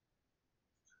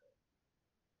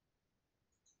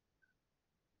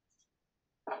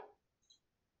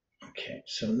 Okay,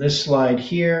 so in this slide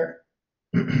here,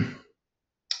 now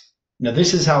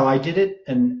this is how I did it,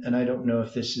 and I don't know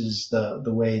if this is the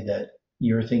way that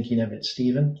you're thinking of it,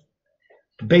 Stephen.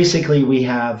 Basically, we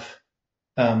have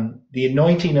the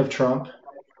anointing of Trump.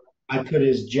 I put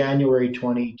as January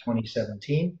 20,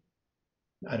 2017.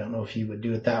 I don't know if you would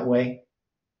do it that way.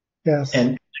 Yes.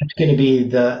 And it's going to be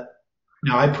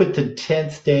now I put the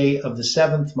 10th day of the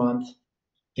 7th month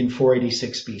in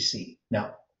 486 BC.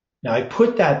 Now I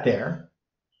put that there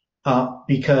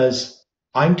because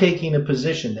I'm taking a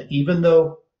position that even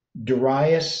though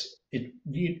Darius, it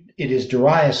is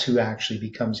Darius who actually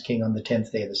becomes king on the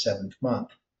 10th day of the 7th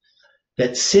month,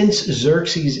 that since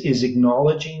Xerxes is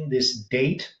acknowledging this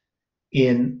date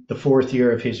in the 4th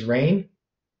year of his reign,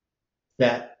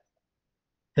 that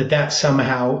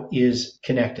somehow is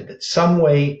connected, that some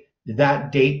way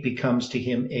that date becomes to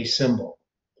him a symbol,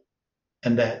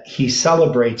 and that he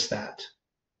celebrates that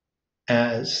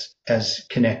as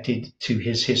connected to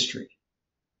his history.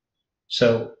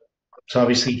 So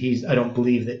obviously I don't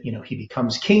believe that, he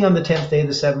becomes king on the 10th day of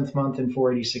the 7th month in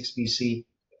 486 BC,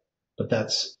 but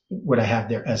that's what I have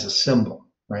there as a symbol,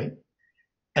 right?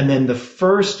 And then the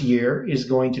first year is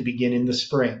going to begin in the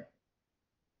spring.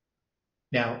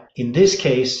 Now, in this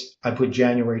case, I put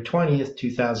January 20th,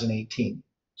 2018.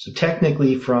 So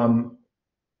technically, from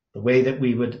the way that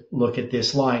we would look at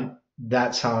this line,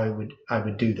 that's how I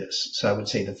would do this. So I would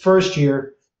say the first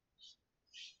year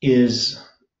is,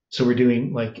 so we're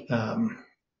doing like an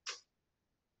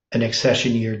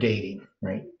accession year dating,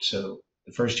 right? So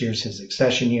the first year is his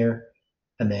accession year,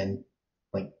 and then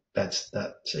like that's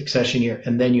accession year,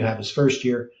 and then you have his first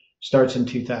year starts in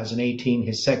 2018,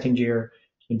 his second year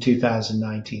in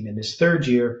 2019, and his third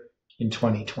year in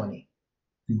 2020.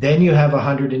 Then you have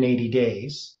 180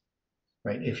 days,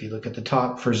 right? If you look at the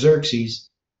top for Xerxes,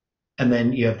 and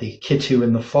then you have the Kitu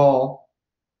in the fall,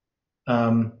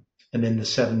 and then the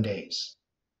 7 days.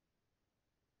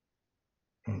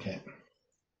 Okay.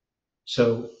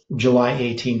 So July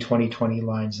 18, 2020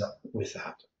 lines up with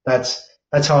that. That's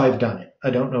how I've done it. I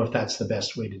don't know if that's the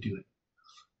best way to do it.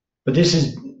 But this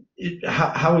is,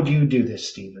 how would you do this,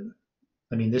 Stephen?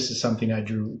 I mean, this is something I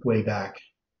drew way back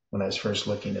when I was first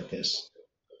looking at this.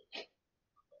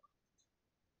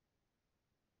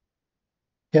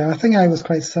 Yeah, I think I was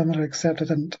quite similar, except I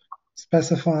didn't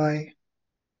specify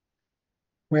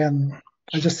when.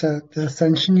 I just said the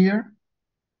ascension year.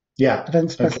 Yeah. I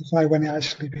didn't specify when it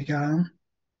actually began.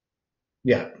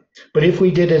 Yeah. But if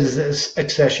we did it as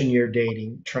accession year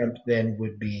dating, Trump then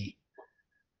would be,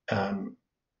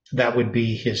 that would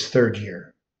be his third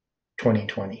year,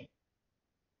 2020,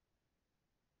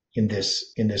 in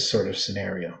this sort of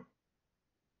scenario.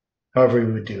 However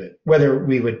we would do it. Whether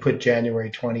we would put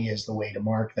January 20 as the way to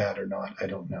mark that or not, I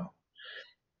don't know.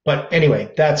 But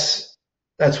anyway, that's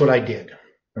what I did.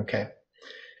 Okay.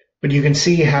 But you can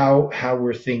see how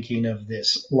we're thinking of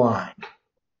this line.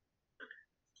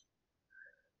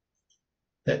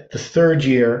 That the third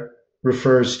year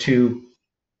refers to,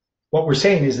 what we're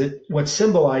saying is that what's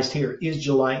symbolized here is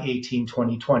July 18,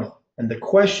 2020. And the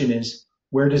question is,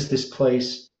 where does this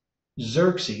place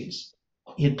Xerxes?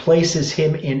 It places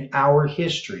him in our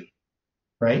history,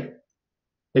 right?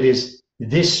 That is,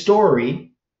 this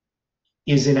story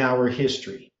is in our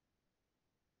history.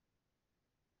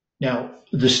 Now,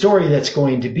 the story that's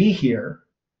going to be here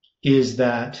is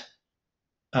that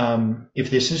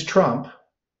if this is Trump,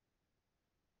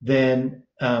 then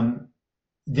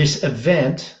this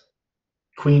event,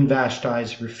 Queen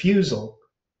Vashti's refusal,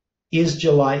 is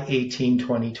July 18,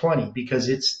 2020, because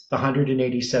it's the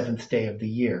 187th day of the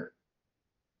year.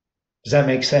 Does that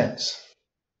make sense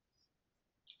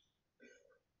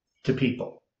to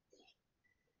people?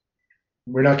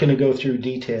 We're not going to go through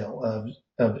detail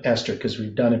of Esther because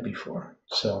we've done it before.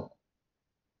 So,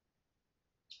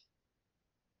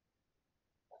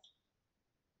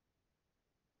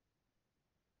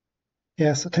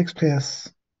 Yes, it takes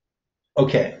place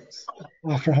okay.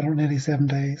 after 187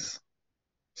 days.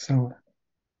 So,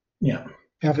 Yeah.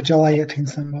 you have a July 18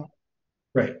 symbol.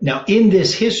 Right. Now, in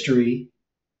this history,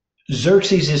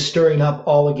 Xerxes is stirring up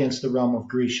all against the realm of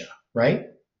Grecia, right?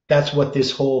 That's what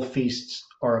this whole feasts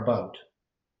are about.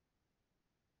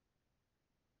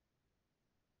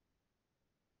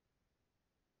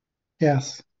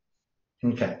 Yes.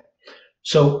 Okay.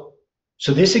 So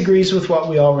this agrees with what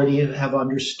we already have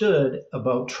understood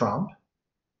about Trump,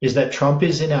 is that Trump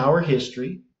is in our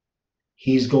history.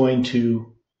 He's going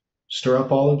to stir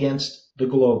up all against the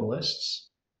globalists.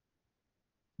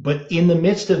 But in the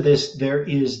midst of this, there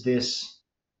is this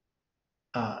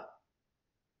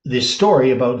story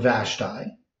about Vashti,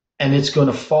 and it's going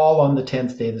to fall on the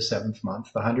 10th day of the 7th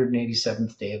month, the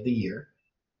 187th day of the year.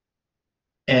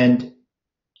 And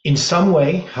in some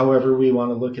way, however we want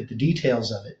to look at the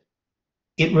details of it,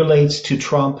 it relates to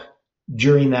Trump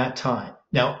during that time.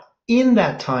 Now, in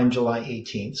that time, July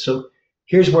 18th, so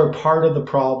here's where part of the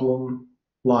problem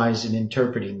lies in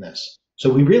interpreting this.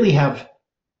 So we really have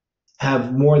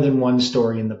more than one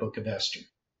story in the book of Esther.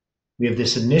 We have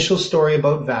this initial story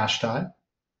about Vashti,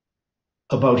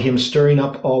 about him stirring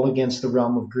up all against the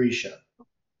realm of Grecia.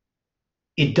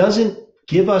 It doesn't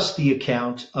give us the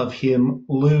account of him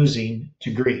losing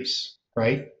to Greece,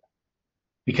 right?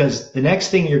 Because the next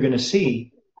thing you're going to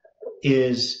see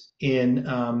is in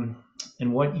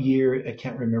what year, I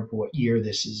can't remember what year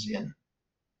this is in.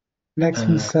 Next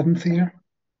in the 7th year?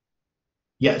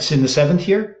 Yeah, it's in the 7th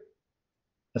year.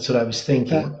 That's what I was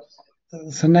thinking.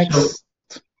 It's the next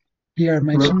year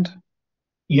mentioned.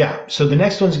 Yeah, so the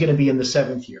next one's going to be in the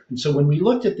 7th year. And so when we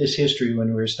looked at this history when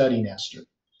we were studying Esther,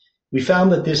 we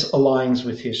found that this aligns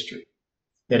with history.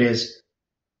 That is,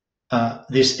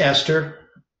 this Esther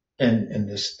and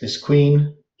this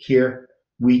queen here,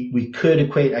 we could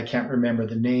equate, I can't remember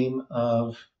the name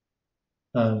of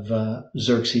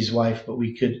Xerxes' wife, but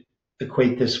we could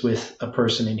equate this with a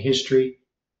person in history,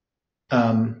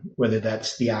 whether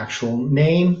that's the actual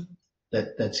name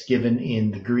that's given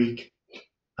in the Greek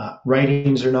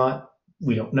writings or not,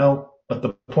 we don't know. But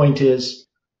the point is,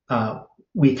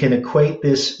 we can equate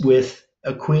this with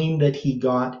a queen that he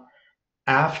got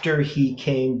after he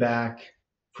came back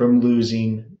from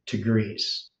losing to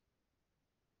Greece.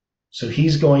 So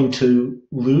he's going to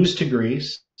lose to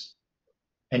Greece,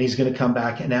 and he's going to come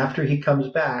back. And after he comes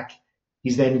back,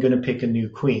 he's then going to pick a new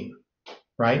queen,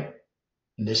 right?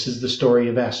 And this is the story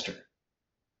of Esther.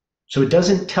 So it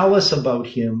doesn't tell us about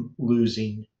him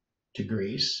losing to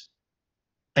Greece.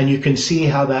 And you can see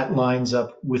how that lines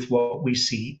up with what we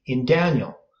see in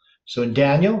Daniel. So in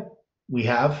Daniel, we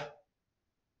have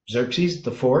Xerxes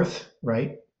the fourth,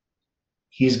 right?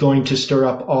 He's going to stir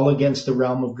up all against the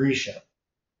realm of Grecia.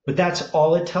 But that's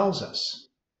all it tells us.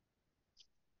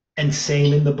 And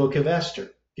same in the book of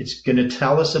Esther. It's going to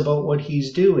tell us about what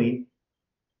he's doing,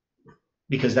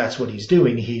 because that's what he's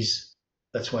doing.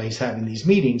 That's why he's having these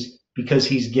meetings, because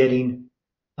he's getting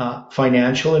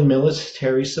financial and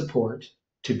military support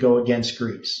to go against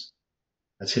Greece.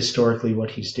 That's historically what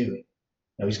he's doing.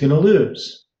 Now he's going to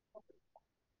lose.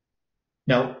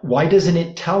 Now, why doesn't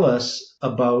it tell us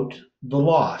about the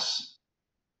loss?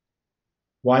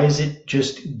 Why is it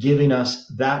just giving us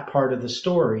that part of the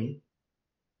story?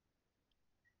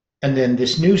 And then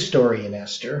this new story in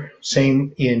Esther,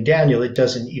 same in Daniel, it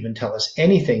doesn't even tell us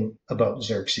anything about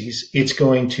Xerxes. It's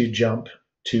going to jump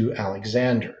to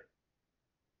Alexander.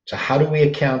 So how do we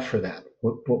account for that?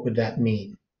 What would that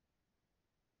mean?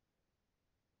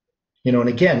 You know, and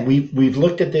again, we've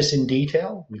looked at this in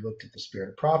detail. We looked at the Spirit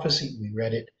of Prophecy. We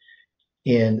read it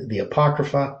in the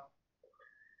Apocrypha.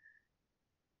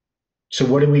 So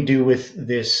what do we do with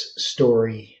this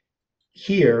story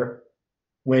here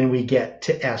when we get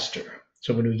to Esther?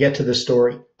 So when we get to the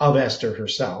story of Esther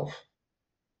herself,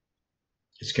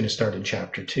 it's going to start in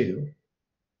chapter 2.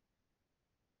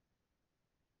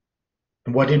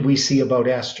 And what did we see about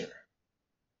Esther?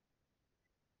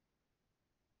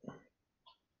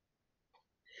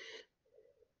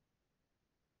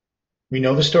 We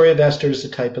know the story of Esther is the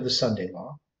type of the Sunday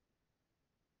law.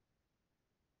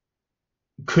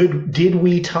 Did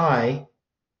we tie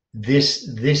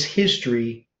this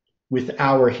history with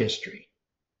our history?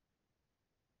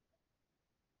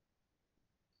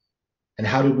 And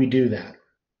how did we do that?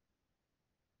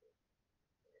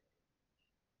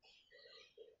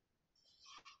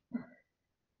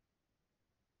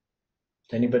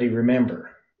 Does anybody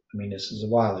remember? I mean, this is a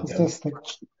while ago. Is this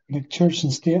like church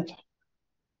and state?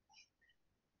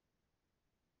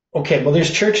 Okay, well, there's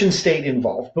church and state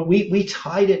involved, but we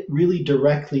tied it really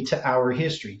directly to our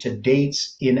history, to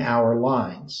dates in our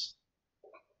lines.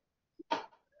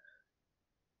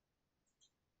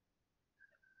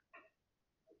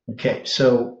 Okay,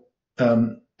 so,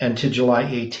 and to July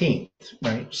 18th,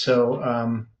 right?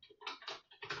 So,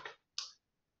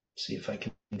 see if I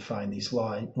can find these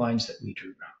lines that we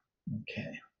drew.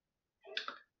 Okay.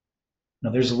 Now,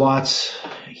 there's lots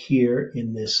here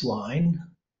in this line.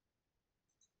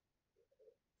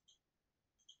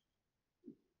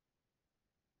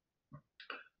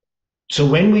 So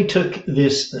when we took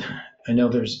this, I know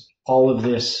there's all of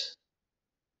this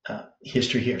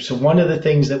history here. So one of the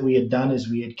things that we had done is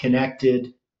we had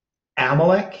connected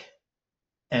Amalek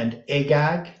and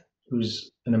Agag, who's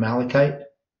an Amalekite,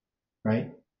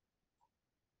 right,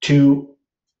 to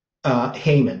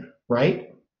Haman,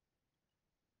 right?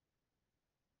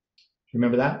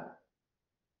 Remember that?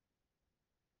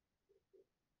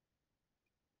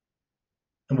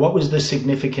 And what was the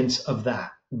significance of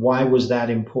that? Why was that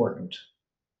important?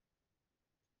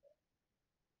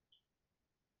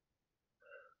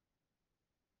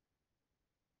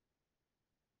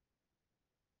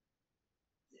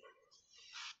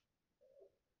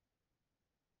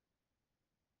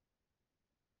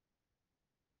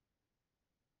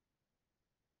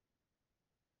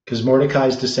 Because Mordecai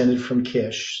is descended from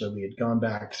Kish, so we had gone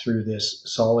back through this.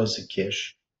 Saul is a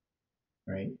Kish,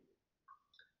 right?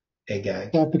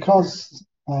 Agag. Yeah, because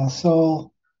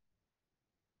Saul,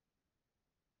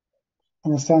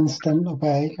 in a sense, didn't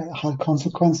obey. It had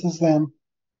consequences then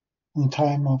in the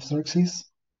time of Xerxes.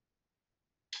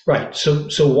 Right. So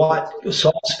what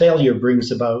Saul's failure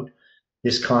brings about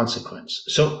this consequence.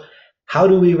 So how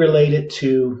do we relate it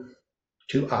to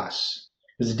us?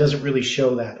 Because it doesn't really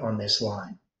show that on this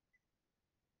line.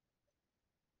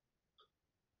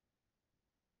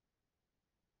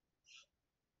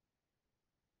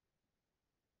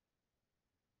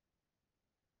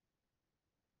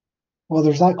 Well,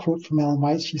 there's that quote from Ellen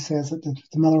White. She says that the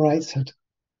Millerites had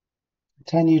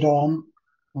continued on,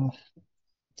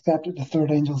 accepted the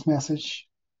third angel's message.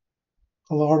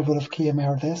 The Lord would have came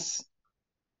ere this.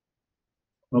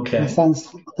 Okay. In a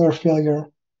sense, their failure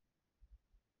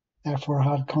therefore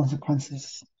had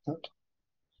consequences that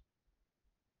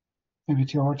maybe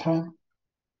to our time.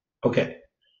 Okay.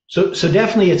 So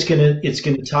definitely it's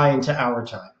gonna tie into our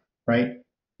time, right?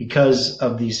 Because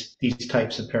of these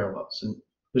types of parallels. And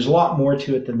there's a lot more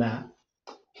to it than that.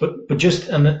 But just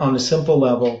on a simple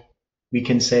level, we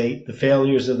can say the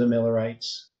failures of the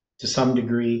Millerites to some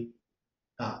degree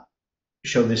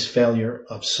show this failure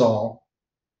of Saul,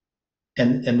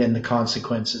 and then the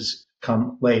consequences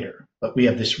come later. But we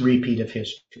have this repeat of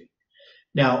history.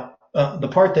 Now, the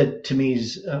part that to me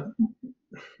is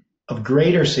of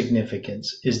greater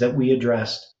significance is that we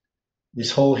addressed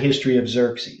this whole history of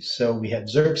Xerxes. So we had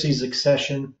Xerxes'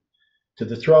 accession to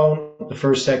the throne, the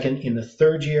first, second. In the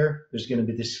third year, there's going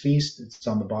to be this feast. It's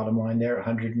on the bottom line there,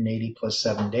 180 plus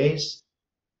 7 days,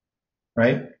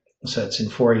 right? So it's in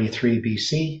 483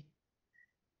 BC.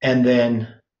 And then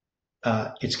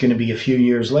it's going to be a few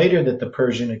years later that the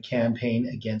Persian campaign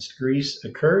against Greece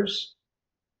occurs.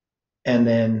 And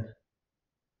then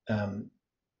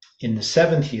in the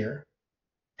 7th year,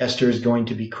 Esther is going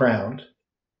to be crowned.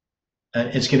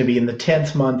 And it's going to be in the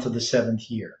 10th month of the 7th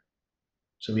year.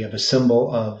 So we have a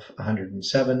symbol of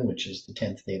 107, which is the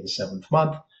 10th day of the 7th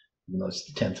month. Even though it's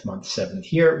the 10th month,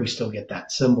 7th year, we still get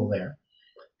that symbol there.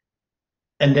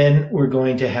 And then we're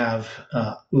going to have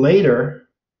later,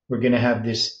 we're going to have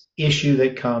this issue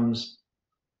that comes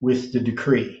with the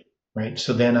decree, right?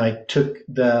 So then I took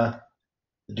the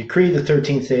decree, the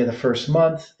 13th day of the 1st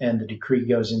month, and the decree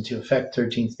goes into effect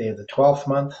 13th day of the 12th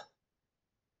month.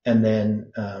 And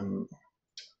then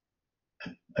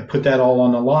I put that all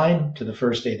on a line to the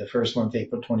first day of the 1st month,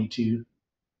 April 22,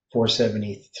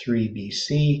 473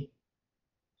 BC,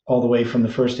 all the way from the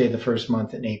first day of the 1st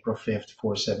month in April 5th,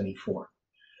 474.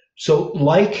 So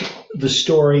like the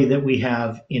story that we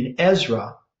have in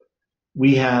Ezra,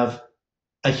 we have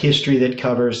a history that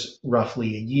covers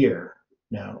roughly a year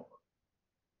now.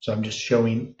 So I'm just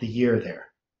showing the year there,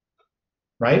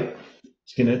 right?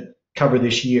 It's going to cover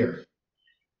this year.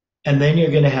 And then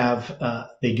you're going to have,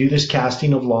 they do this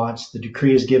casting of lots. The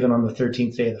decree is given on the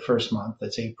 13th day of the 1st month.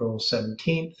 That's April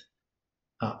 17th,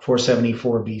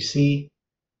 474 BC.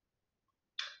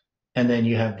 And then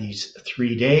you have these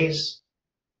 3 days.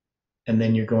 And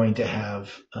then you're going to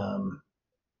have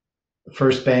the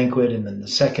first banquet and then the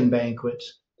second banquet,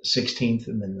 the 16th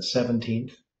and then the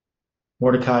 17th.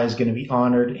 Mordecai is going to be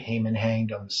honored, Haman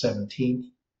hanged on the 17th.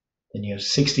 Then you have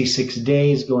 66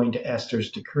 days going to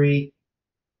Esther's decree,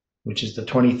 which is the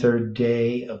 23rd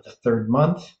day of the 3rd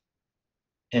month.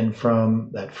 And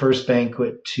from that first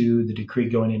banquet to the decree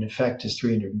going in effect is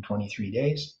 323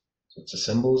 days. So it's the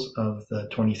symbols of the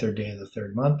 23rd day of the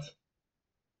 3rd month.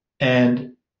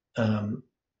 And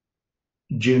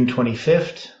June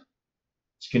 25th,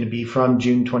 it's going to be from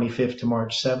June 25th to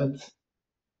March 7th,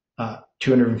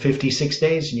 256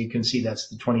 days. And you can see that's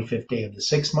the 25th day of the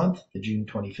 6th month, the June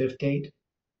 25th date.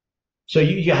 So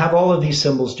you have all of these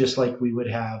symbols just like we would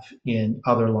have in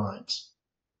other lines.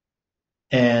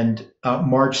 And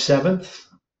March 7th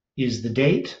is the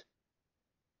date.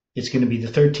 It's going to be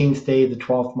the 13th day, the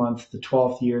 12th month, the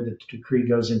 12th year that the decree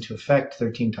goes into effect.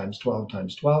 13 times 12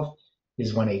 times 12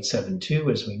 is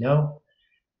 1872, as we know.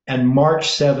 And March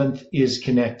 7th is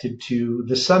connected to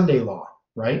the Sunday law,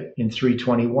 right, in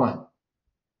 321.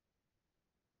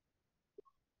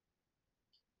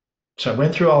 So I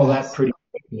went through all that pretty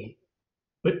quickly.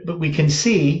 But we can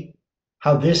see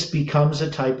how this becomes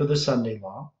a type of the Sunday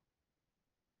law.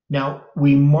 Now,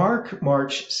 we mark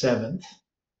March 7th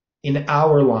in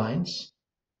our lines.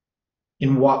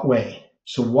 In what way?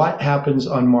 So what happens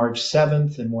on March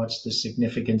 7th and what's the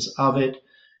significance of it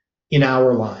in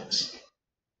our lines?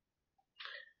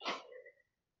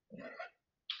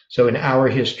 So in our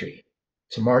history,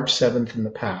 so March 7th in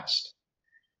the past,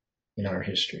 in our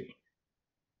history.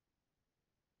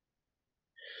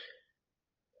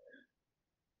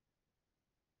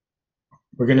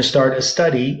 We're going to start a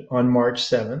study on March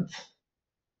 7th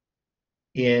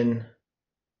in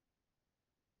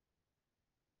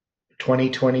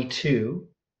 2022,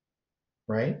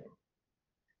 right?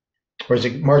 Or is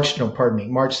it March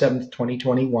 7th,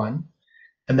 2021.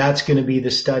 And that's going to be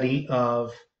the study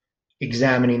of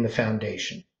examining the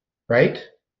foundation, right?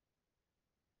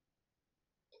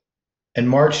 And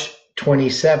March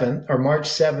 7th,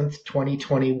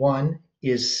 2021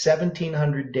 is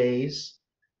 1700 days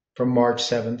from March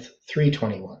 7th,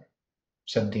 321.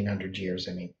 1700 years,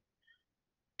 I mean.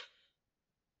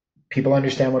 People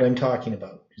understand what I'm talking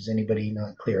about. Is anybody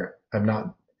not clear? I'm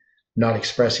not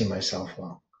expressing myself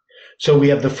well. So we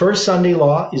have the first Sunday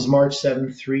law is March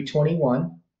 7th,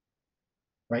 321,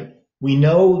 right? We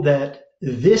know that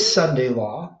this Sunday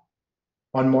law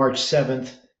on March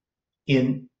 7th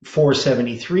in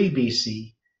 473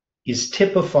 BC is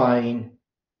typifying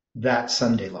that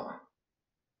Sunday law.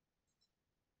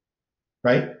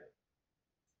 right?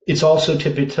 It's also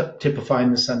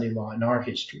typifying the Sunday law in our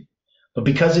history. But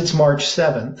because it's March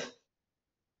 7th,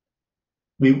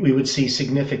 we would see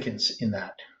significance in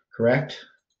that, correct?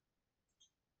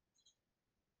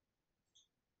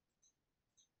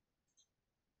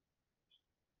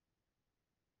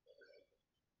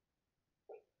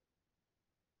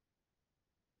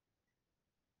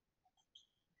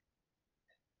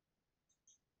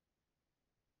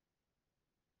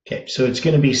 Okay, so it's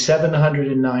going to be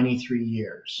 793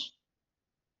 years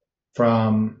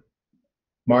from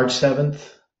March 7th,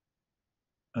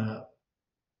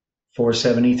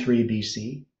 473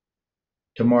 BC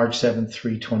to March 7th,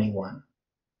 321.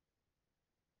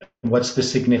 What's the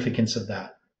significance of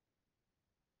that?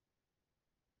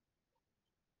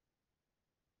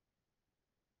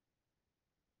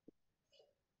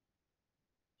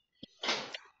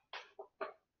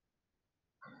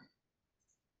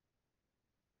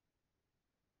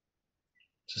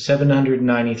 So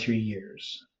 793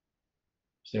 years.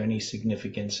 Is there any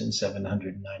significance in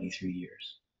 793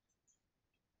 years?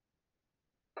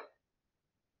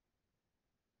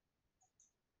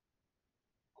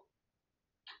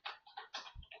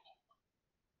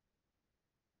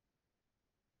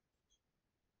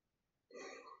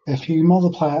 If you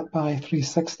multiply it by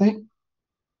 360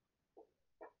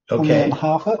 and then Okay,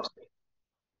 half it,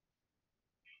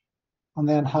 and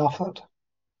then half it,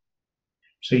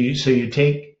 so you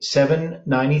take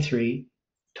 793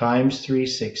 times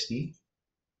 360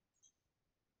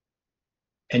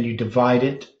 and you divide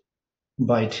it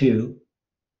by 2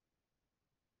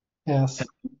 yes.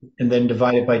 and then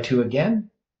divide it by 2 again?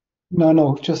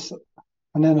 No, just,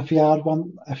 and then if you add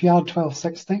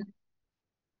 1260,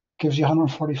 gives you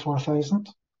 144,000.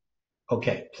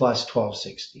 Okay, plus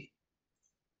 1260.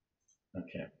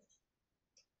 Okay.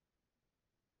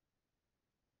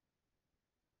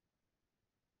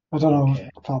 I don't know Okay.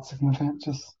 if that's significant,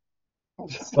 just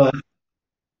Well,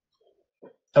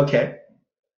 okay.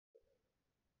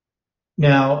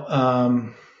 Now,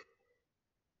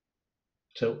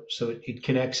 so it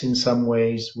connects in some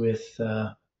ways with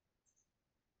now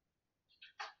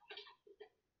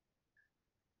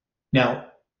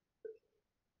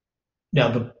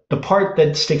the part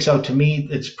that sticks out to me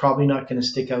that's probably not going to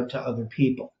stick out to other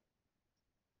people.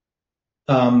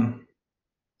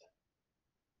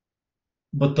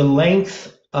 But the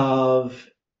length of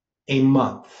a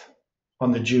month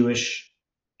on the Jewish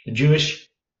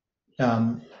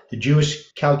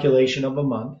calculation of a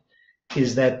month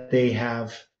is that they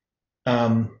have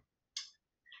the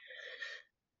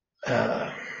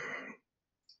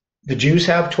Jews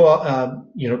have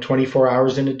 24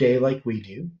 hours in a day like we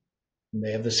do. And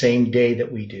they have the same day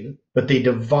that we do, but they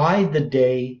divide the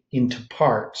day into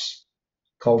parts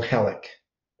called helic,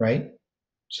 right?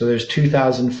 So there's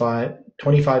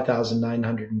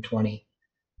 25,920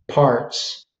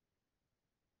 parts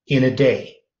in a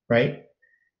day, right?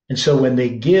 And so when they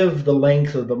give the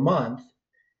length of the month,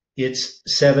 it's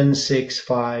 7, 6,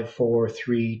 5, 4,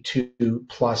 3, 2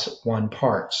 plus 1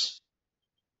 parts.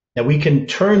 Now we can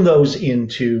turn those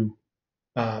into,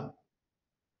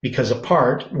 because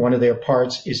one of their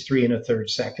parts is 3 1/3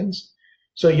 seconds.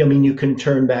 So, you can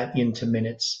turn that into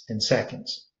minutes and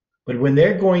seconds. But when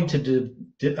they're going to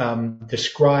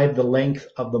describe the length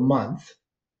of the month,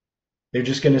 they're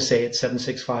just going to say it's 7,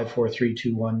 6, 5, 4, 3,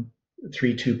 2, 1,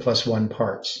 3, 2 plus 1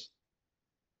 parts.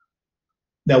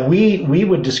 Now we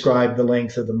would describe the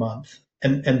length of the month,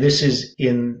 and this is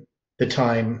in the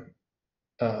time,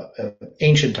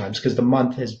 ancient times, because the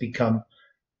month has become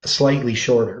slightly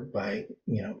shorter by,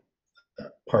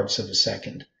 parts of a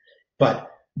second. But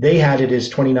they had it as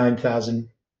 29,000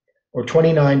 or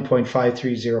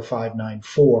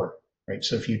 29.530594, right?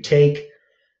 So if you take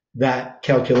that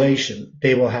calculation,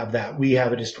 they will have that. We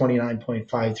have it as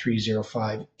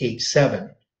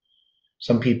 29.530587.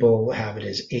 Some people have it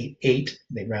as 88.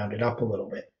 They round it up a little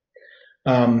bit.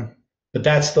 But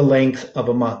that's the length of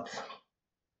a month.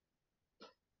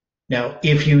 Now,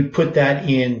 if you put that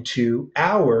into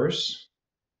hours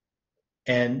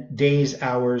and days,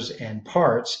 hours, and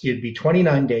parts, it'd be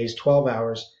 29 days, 12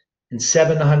 hours, and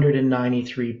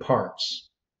 793 parts.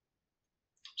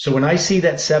 So when I see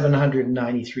that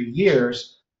 793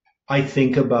 years, I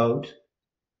think about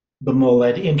the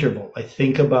Moled interval. I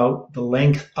think about the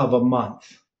length of a month.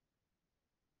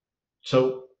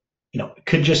 So, it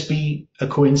could just be a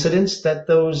coincidence that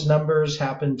those numbers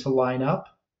happen to line up,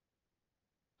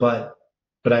 but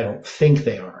I don't think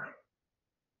they are.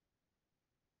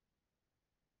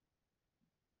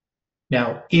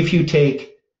 Now, if you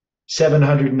take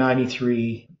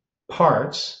 793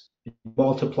 parts,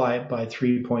 multiply it by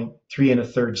 3.3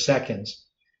 1/3 seconds,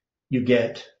 you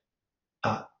get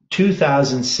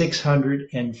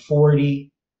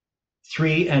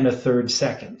 2,643 and a third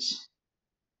seconds.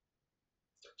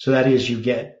 So that is, you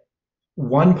get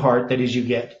one part, that is, you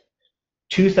get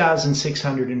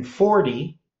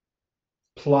 2,640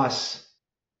 plus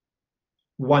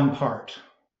one part.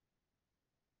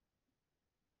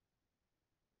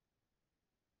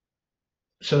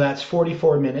 So that's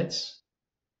 44 minutes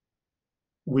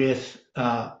with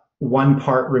one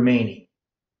part remaining.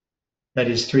 That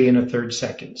is 3 and a third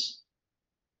seconds.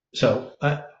 So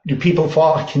do people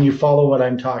follow? Can you follow what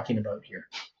I'm talking about here?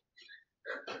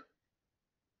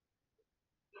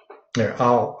 There,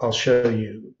 I'll show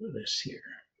you this here.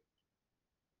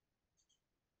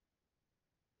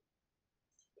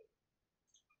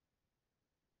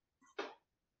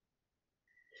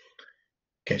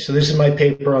 Okay, so this is my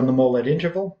paper on the MOLED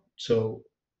interval. So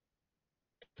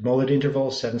the MOLED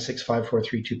interval,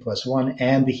 76543 plus 1,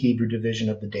 and the Hebrew division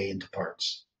of the day into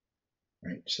parts.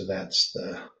 Right, so that's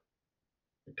the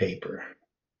paper.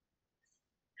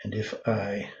 And if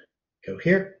I go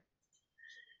here,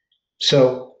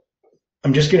 so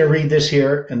I'm just going to read this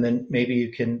here, and then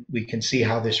maybe we can see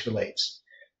how this relates.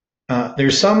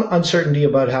 There's some uncertainty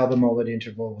about how the MOLED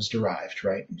interval was derived,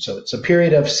 right? So it's a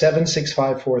period of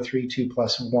 76543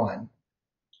 plus 1.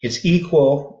 It's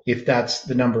equal, if that's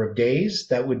the number of days,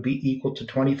 that would be equal to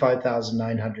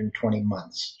 25,920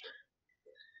 months.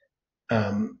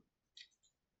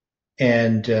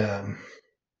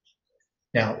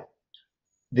 Now,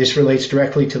 this relates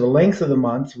directly to the length of the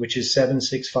month, which is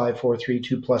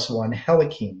 76543 plus 1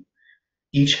 helicene,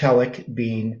 each helic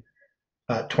being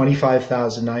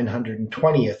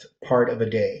 25,920th part of a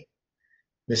day.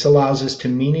 This allows us to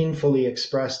meaningfully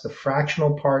express the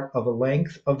fractional part of a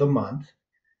length of the month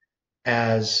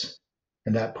as,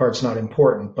 and that part's not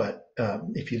important, but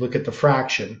if you look at the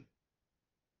fraction,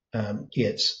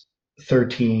 it's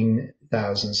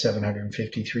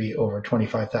 13,753 over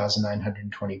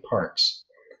 25,920 parts.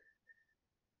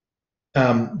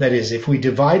 That is, if we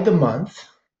divide the month,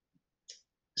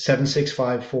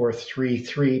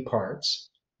 765,433 parts,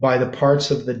 by the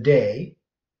parts of the day,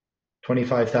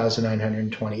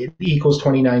 25,920, it equals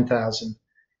 29,000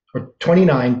 or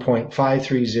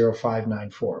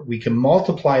 29.530594. We can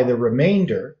multiply the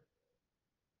remainder,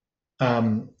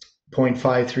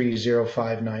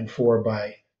 0.530594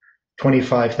 by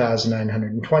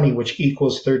 25,920, which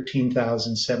equals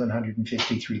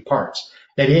 13,753 parts.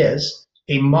 That is,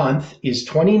 a month is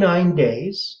 29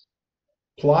 days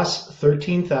plus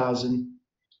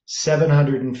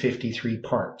 13,753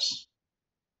 parts.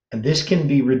 And this can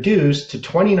be reduced to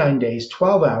 29 days,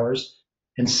 12 hours,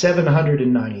 and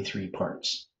 793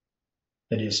 parts.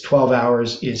 That is, 12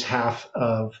 hours is half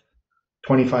of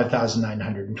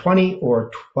 25,920,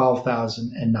 or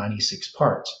 12,096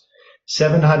 parts.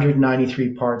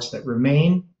 793 parts that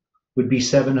remain would be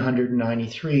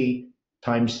 793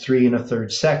 times 3 and a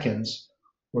third seconds,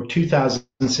 or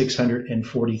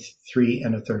 2,643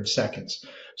 and a third seconds.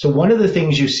 So one of the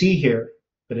things you see here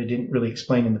that I didn't really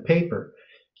explain in the paper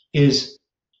is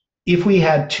if we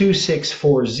had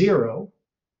 2640,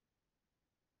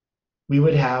 we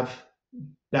would have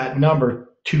that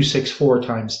number 264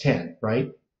 times 10, right?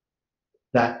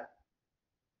 And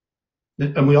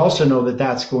we also know that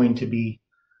that's going to be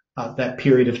that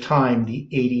period of time, the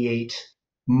 88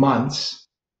 months.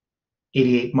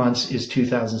 88 months is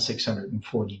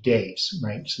 2,640 days,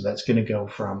 right? So that's going to go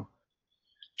from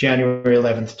January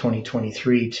 11th,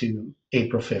 2023 to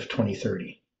April 5th,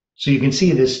 2030. So you can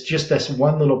see this, just this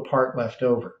one little part left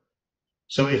over.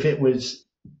 So if it was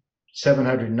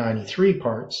 793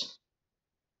 parts,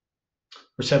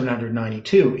 or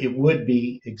 792, it would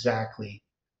be exactly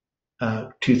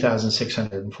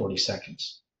 2,640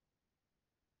 seconds.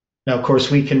 Now, of course,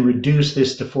 we can reduce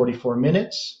this to 44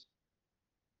 minutes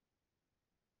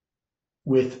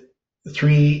with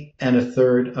 3 and a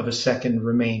third of a second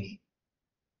remaining.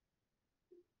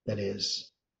 That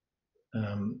is,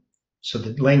 so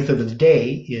the length of the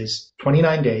day is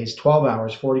 29 days, 12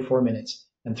 hours, 44 minutes,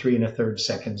 and 3 and a third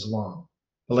seconds long.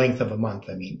 The length of a month,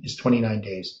 I mean, is 29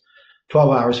 days,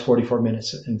 12 hours, 44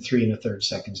 minutes, and 3 and a third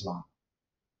seconds long.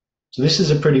 So this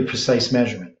is a pretty precise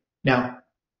measurement. Now,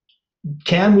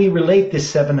 can we relate this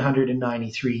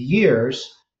 793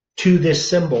 years to this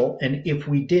symbol? And if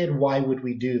we did, why would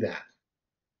we do that?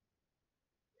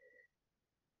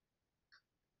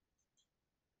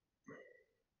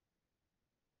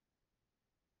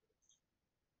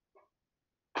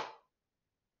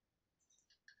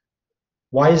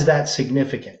 Why is that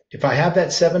significant? If I have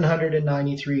that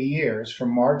 793 years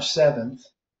from March 7th,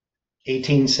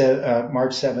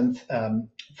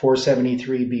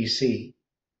 473 BC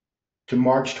to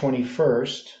March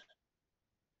 21st,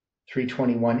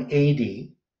 321 AD,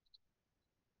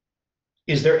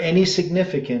 is there any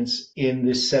significance in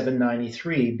this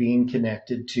 793 being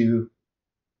connected to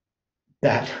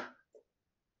that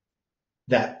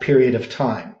period of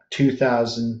time,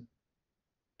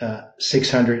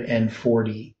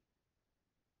 2,643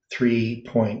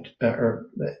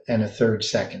 and a third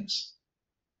seconds?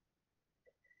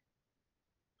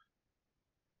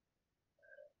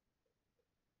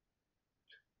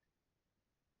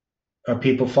 Are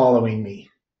people following me?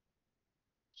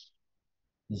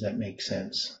 Does that make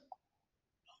sense?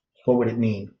 What would it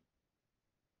mean?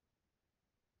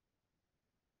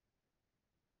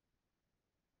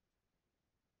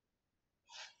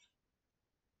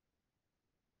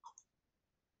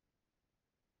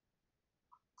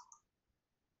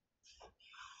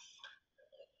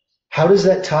 How does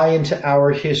that tie into our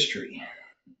history?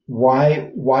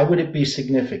 Why would it be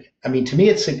significant? I mean, to me,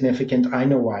 it's significant. I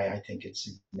know why I think it's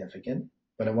significant,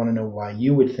 but I want to know why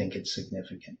you would think it's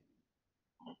significant.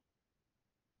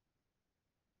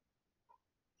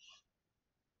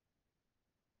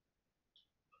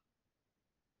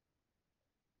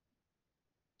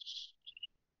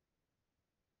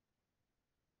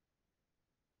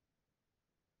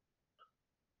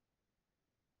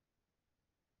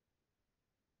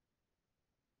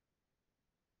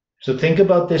 So think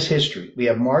about this history. We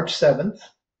have March 7th,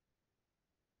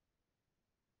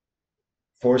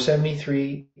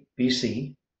 473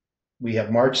 BC. We have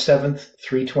March 7th,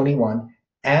 321,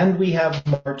 and we have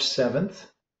March 7th,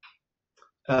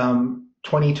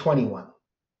 2021.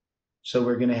 So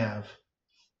we're going to have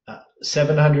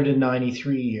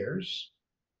 793 years,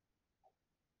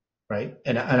 right?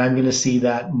 And I'm going to see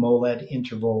that MOLED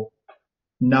interval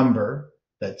number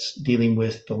that's dealing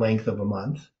with the length of a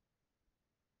month.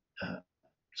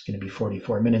 It's going to be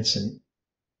 44 minutes and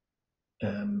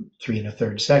 3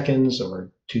 1/3 seconds,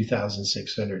 or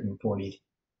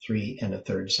 2,643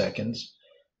 1/3 seconds.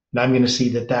 And I'm going to see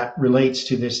that relates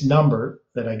to this number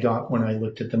that I got when I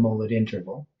looked at the MOLED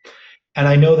interval. And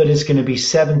I know that it's going to be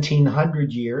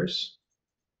 1,700 years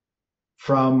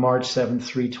from March 7th,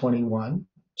 321.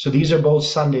 So these are both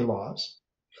Sunday laws.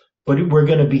 But we're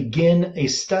going to begin a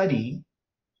study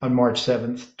on March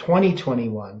 7th,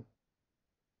 2021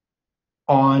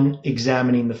 on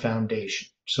examining the foundation.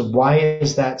 So why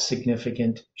is that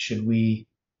significant? Should we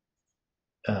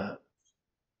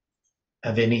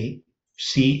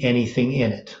see anything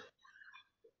in it?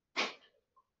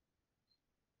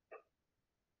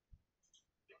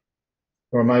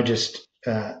 Or am I just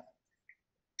out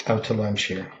to lunch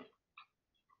here?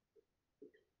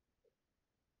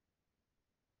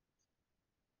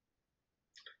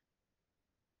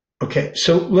 Okay,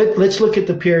 so let's look at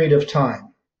the period of time.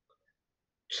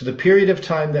 So the period of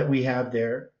time that we have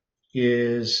there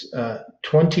is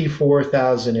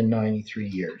 24,093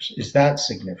 years. Is that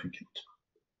significant?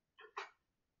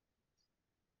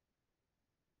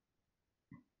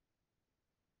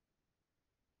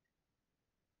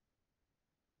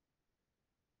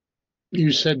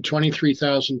 You said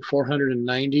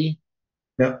 23,490?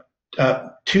 No,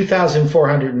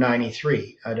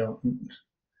 2,493.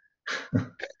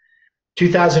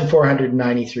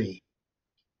 2,493.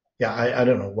 Yeah, I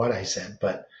don't know what I said,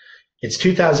 but it's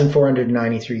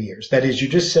 2,493 years. That is, you're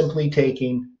just simply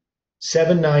taking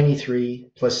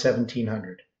 793 plus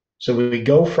 1,700. So we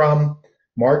go from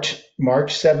March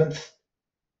 7th,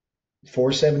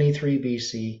 473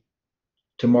 BC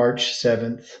to March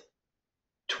 7th,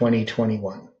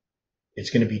 2021.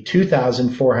 It's going to be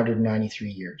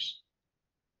 2,493 years.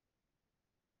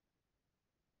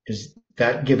 Does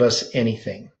that give us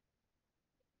anything?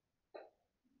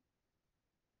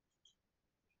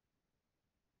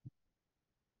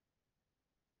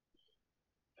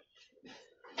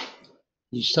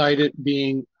 You cite it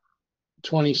being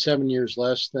 27 years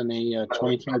less than a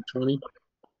 2520?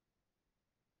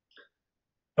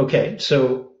 Okay,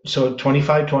 so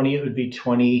 2520, it would be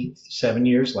 27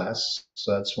 years less.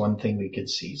 So that's one thing we could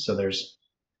see. So there's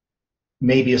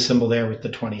maybe a symbol there with the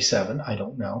 27. I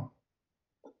don't know.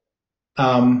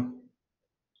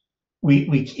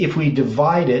 If we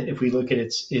divide it, if we look at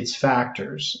its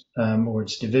factors or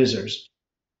its divisors,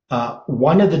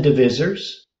 one of the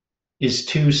divisors is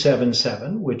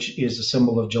 277, which is a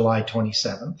symbol of July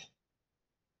 27th.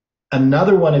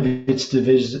 Another one of its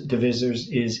divisors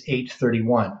is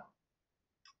 831.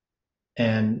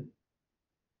 And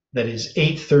that is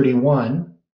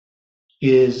 831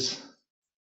 is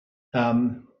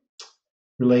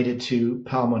related to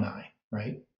Palmoni,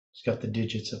 right? It's got the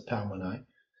digits of Palmoni.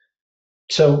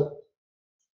 So,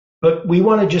 but we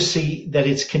want to just see that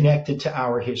it's connected to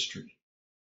our history.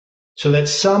 So that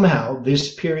somehow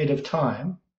this period of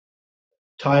time,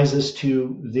 ties us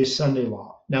to this Sunday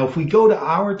law. Now, if we go to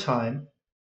our time,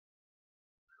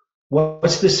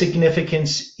 what's the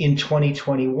significance in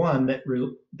 2021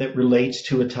 that relates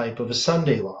to a type of a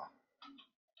Sunday law?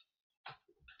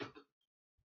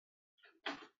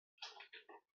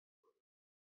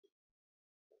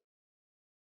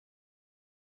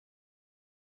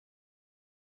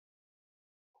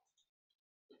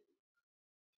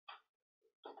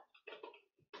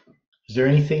 Is there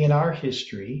anything in our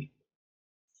history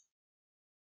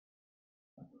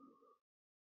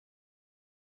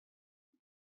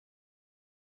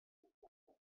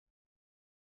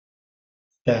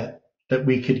that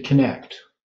we could connect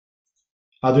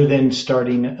other than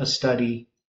starting a study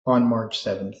on March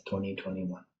 7th,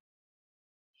 2021?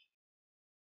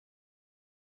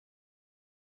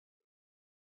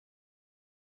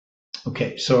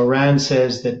 Okay, so Iran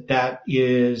says that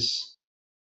is,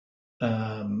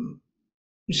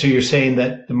 so you're saying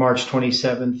that the March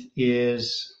 27th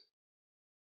is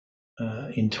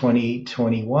in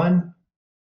 2021?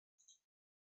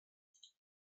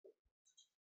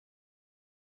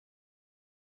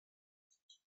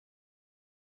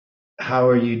 How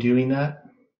are you doing that?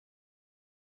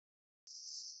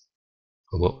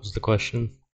 What was the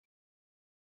question?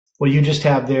 Well, you just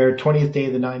have there 20th day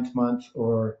of the 9th month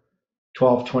or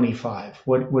 1225.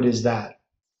 What is that?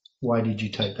 Why did you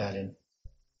type that in?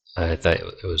 I thought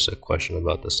it was a question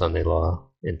about the Sunday law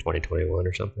in 2021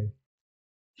 or something.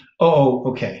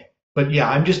 Oh, okay. But yeah,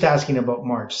 I'm just asking about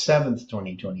March 7th,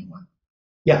 2021.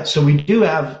 Yeah, so we do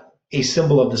have a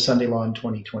symbol of the Sunday law in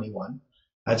 2021.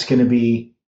 That's going to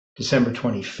be December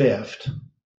 25th.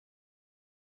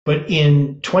 But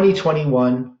in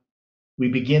 2021, we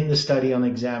begin the study on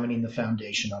examining the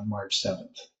foundation on March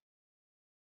 7th.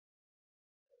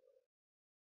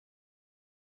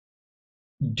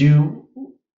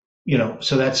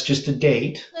 So that's just a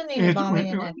date.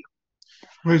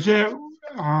 Was that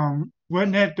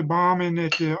wasn't that the bombing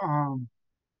at the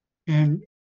in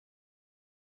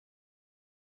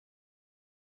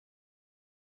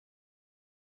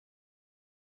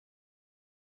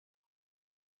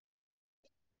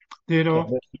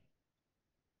Theodore?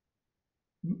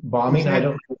 Bombing? I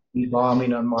don't see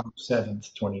bombing on March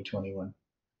 7th, 2021.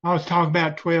 I was talking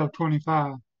about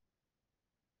 1225.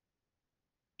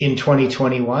 In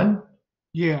 2021?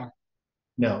 Yeah.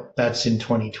 No, that's in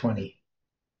 2020.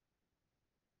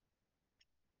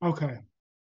 Okay.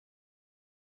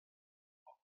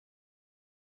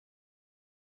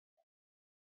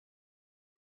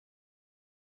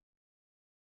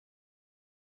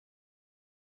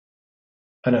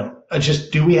 I know.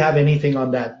 Do we have anything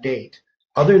on that date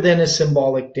other than a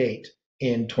symbolic date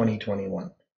in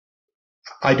 2021?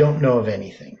 I don't know of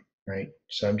anything, right?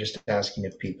 So I'm just asking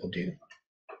if people do.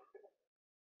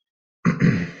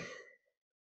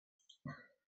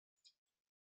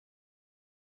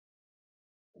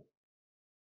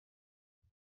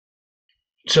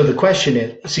 So the question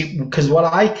is, because what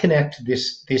I connect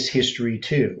this history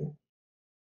to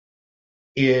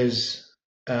is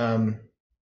to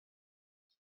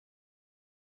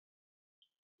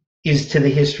the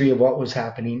history of what was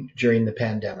happening during the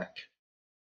pandemic.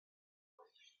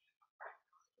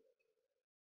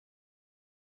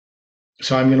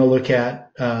 So I'm going to look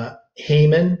at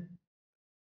Haman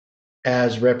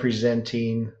as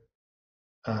representing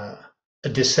a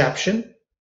deception.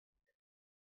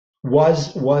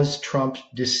 Was Trump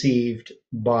deceived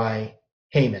by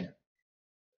Haman?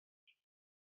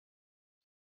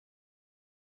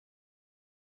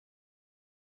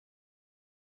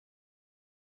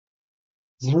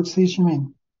 Xerxes, you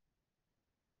mean?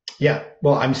 Yeah,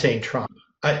 well, I'm saying Trump.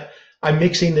 I'm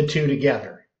mixing the two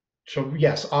together. So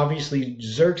yes, obviously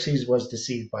Xerxes was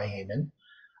deceived by Haman.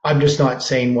 I'm just not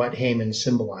saying what Haman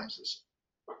symbolizes.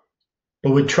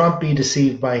 But would Trump be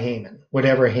deceived by Haman,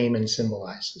 whatever Haman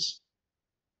symbolizes?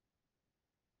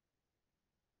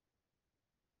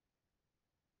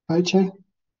 Fauci?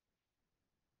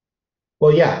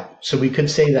 Well, yeah, so we could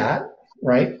say that,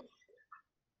 right?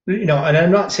 And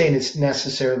I'm not saying it's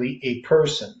necessarily a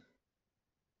person,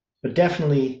 but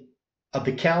definitely of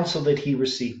the counsel that he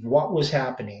received, what was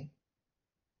happening,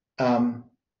 and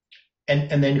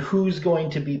then who's going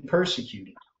to be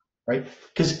persecuted, right?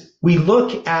 Because we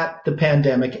look at the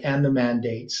pandemic and the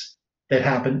mandates that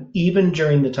happened even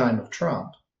during the time of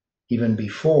Trump, even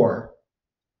before,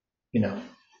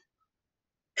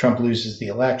 Trump loses the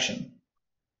election.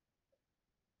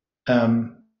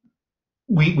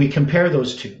 We compare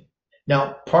those two.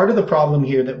 Now, part of the problem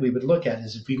here that we would look at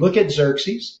is if we look at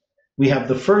Xerxes, we have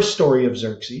the first story of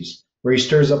Xerxes, where he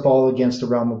stirs up all against the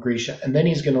realm of Grecia, and then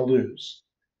he's going to lose.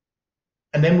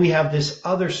 And then we have this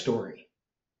other story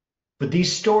But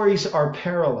these stories are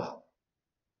parallel.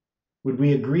 Would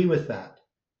we agree with that?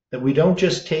 That we don't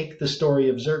just take the story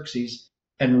of Xerxes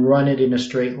and run it in a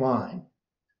straight line.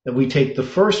 That we take the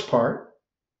first part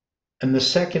and the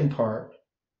second part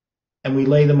and we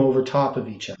lay them over top of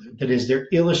each other. That is, they're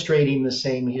illustrating the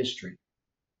same history.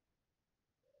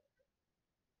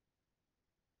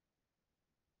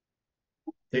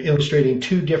 They're illustrating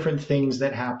two different things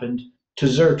that happened to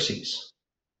Xerxes.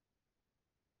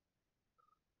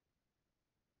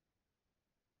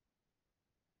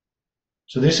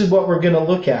 So this is what we're going to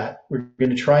look at. We're going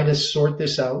to try to sort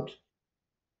this out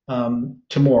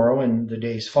tomorrow and the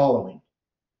days following.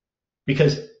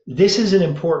 Because this is an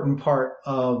important part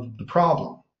of the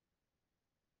problem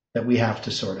that we have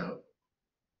to sort out.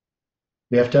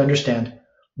 We have to understand,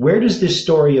 where does this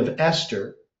story of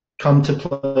Esther come to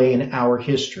play in our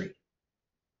history?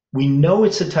 We know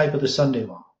it's a type of the Sunday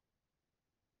law.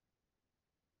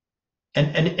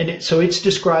 So it's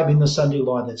describing the Sunday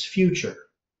law that's future,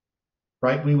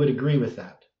 right? We would agree with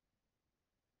that.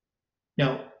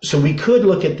 Now, so we could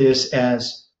look at this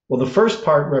as, well, the first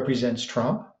part represents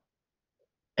Trump,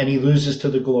 and he loses to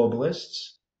the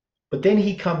globalists, but then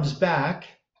he comes back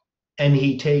and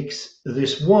he takes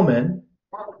this woman,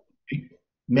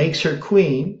 makes her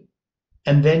queen,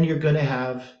 and then you're going to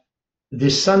have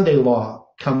this Sunday law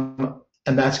come,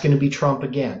 and that's going to be Trump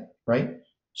again, right?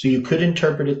 So you could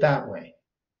interpret it that way.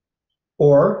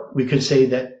 Or we could say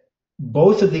that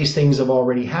both of these things have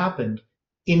already happened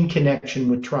in connection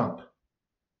with Trump.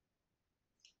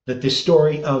 That this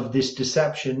story of this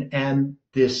deception and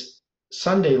this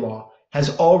Sunday law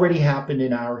has already happened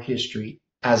in our history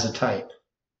as a type.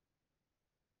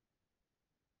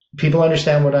 People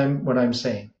understand what I'm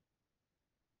saying?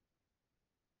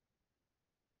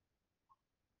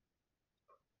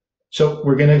 So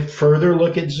we're going to further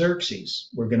look at Xerxes.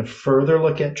 We're going to further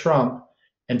look at Trump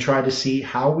and try to see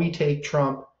how we take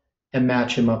Trump and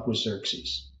match him up with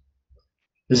Xerxes.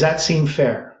 Does that seem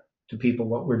fair to people,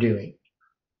 what we're doing?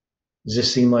 Does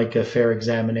this seem like a fair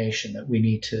examination that we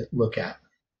need to look at?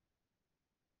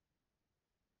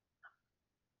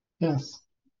 Yes.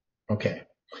 Okay.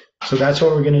 So that's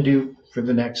what we're going to do for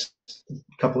the next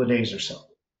couple of days or so.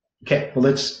 Okay, well,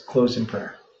 let's close in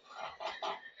prayer.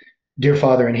 Dear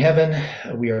Father in heaven,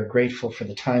 we are grateful for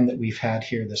the time that we've had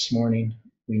here this morning.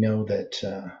 We know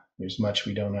that there's much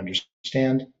we don't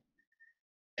understand,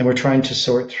 and we're trying to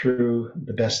sort through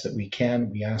the best that we can.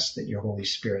 We ask that your Holy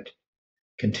Spirit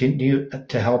continue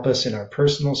to help us in our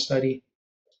personal study.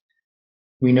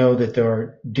 We know that there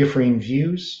are differing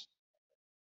views,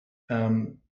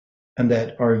 and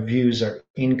that our views are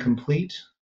incomplete.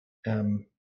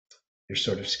 They're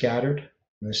sort of scattered,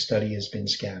 and the study has been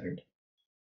scattered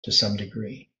to some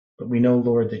degree. But we know,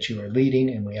 Lord, that you are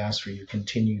leading, and we ask for your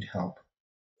continued help.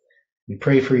 We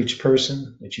pray for each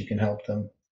person that you can help them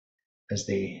as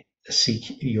they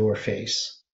seek your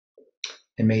face.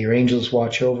 And may your angels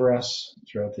watch over us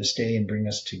throughout this day and bring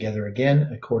us together again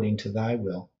according to thy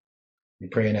will. We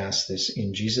pray and ask this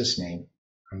in Jesus' name.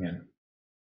 Amen.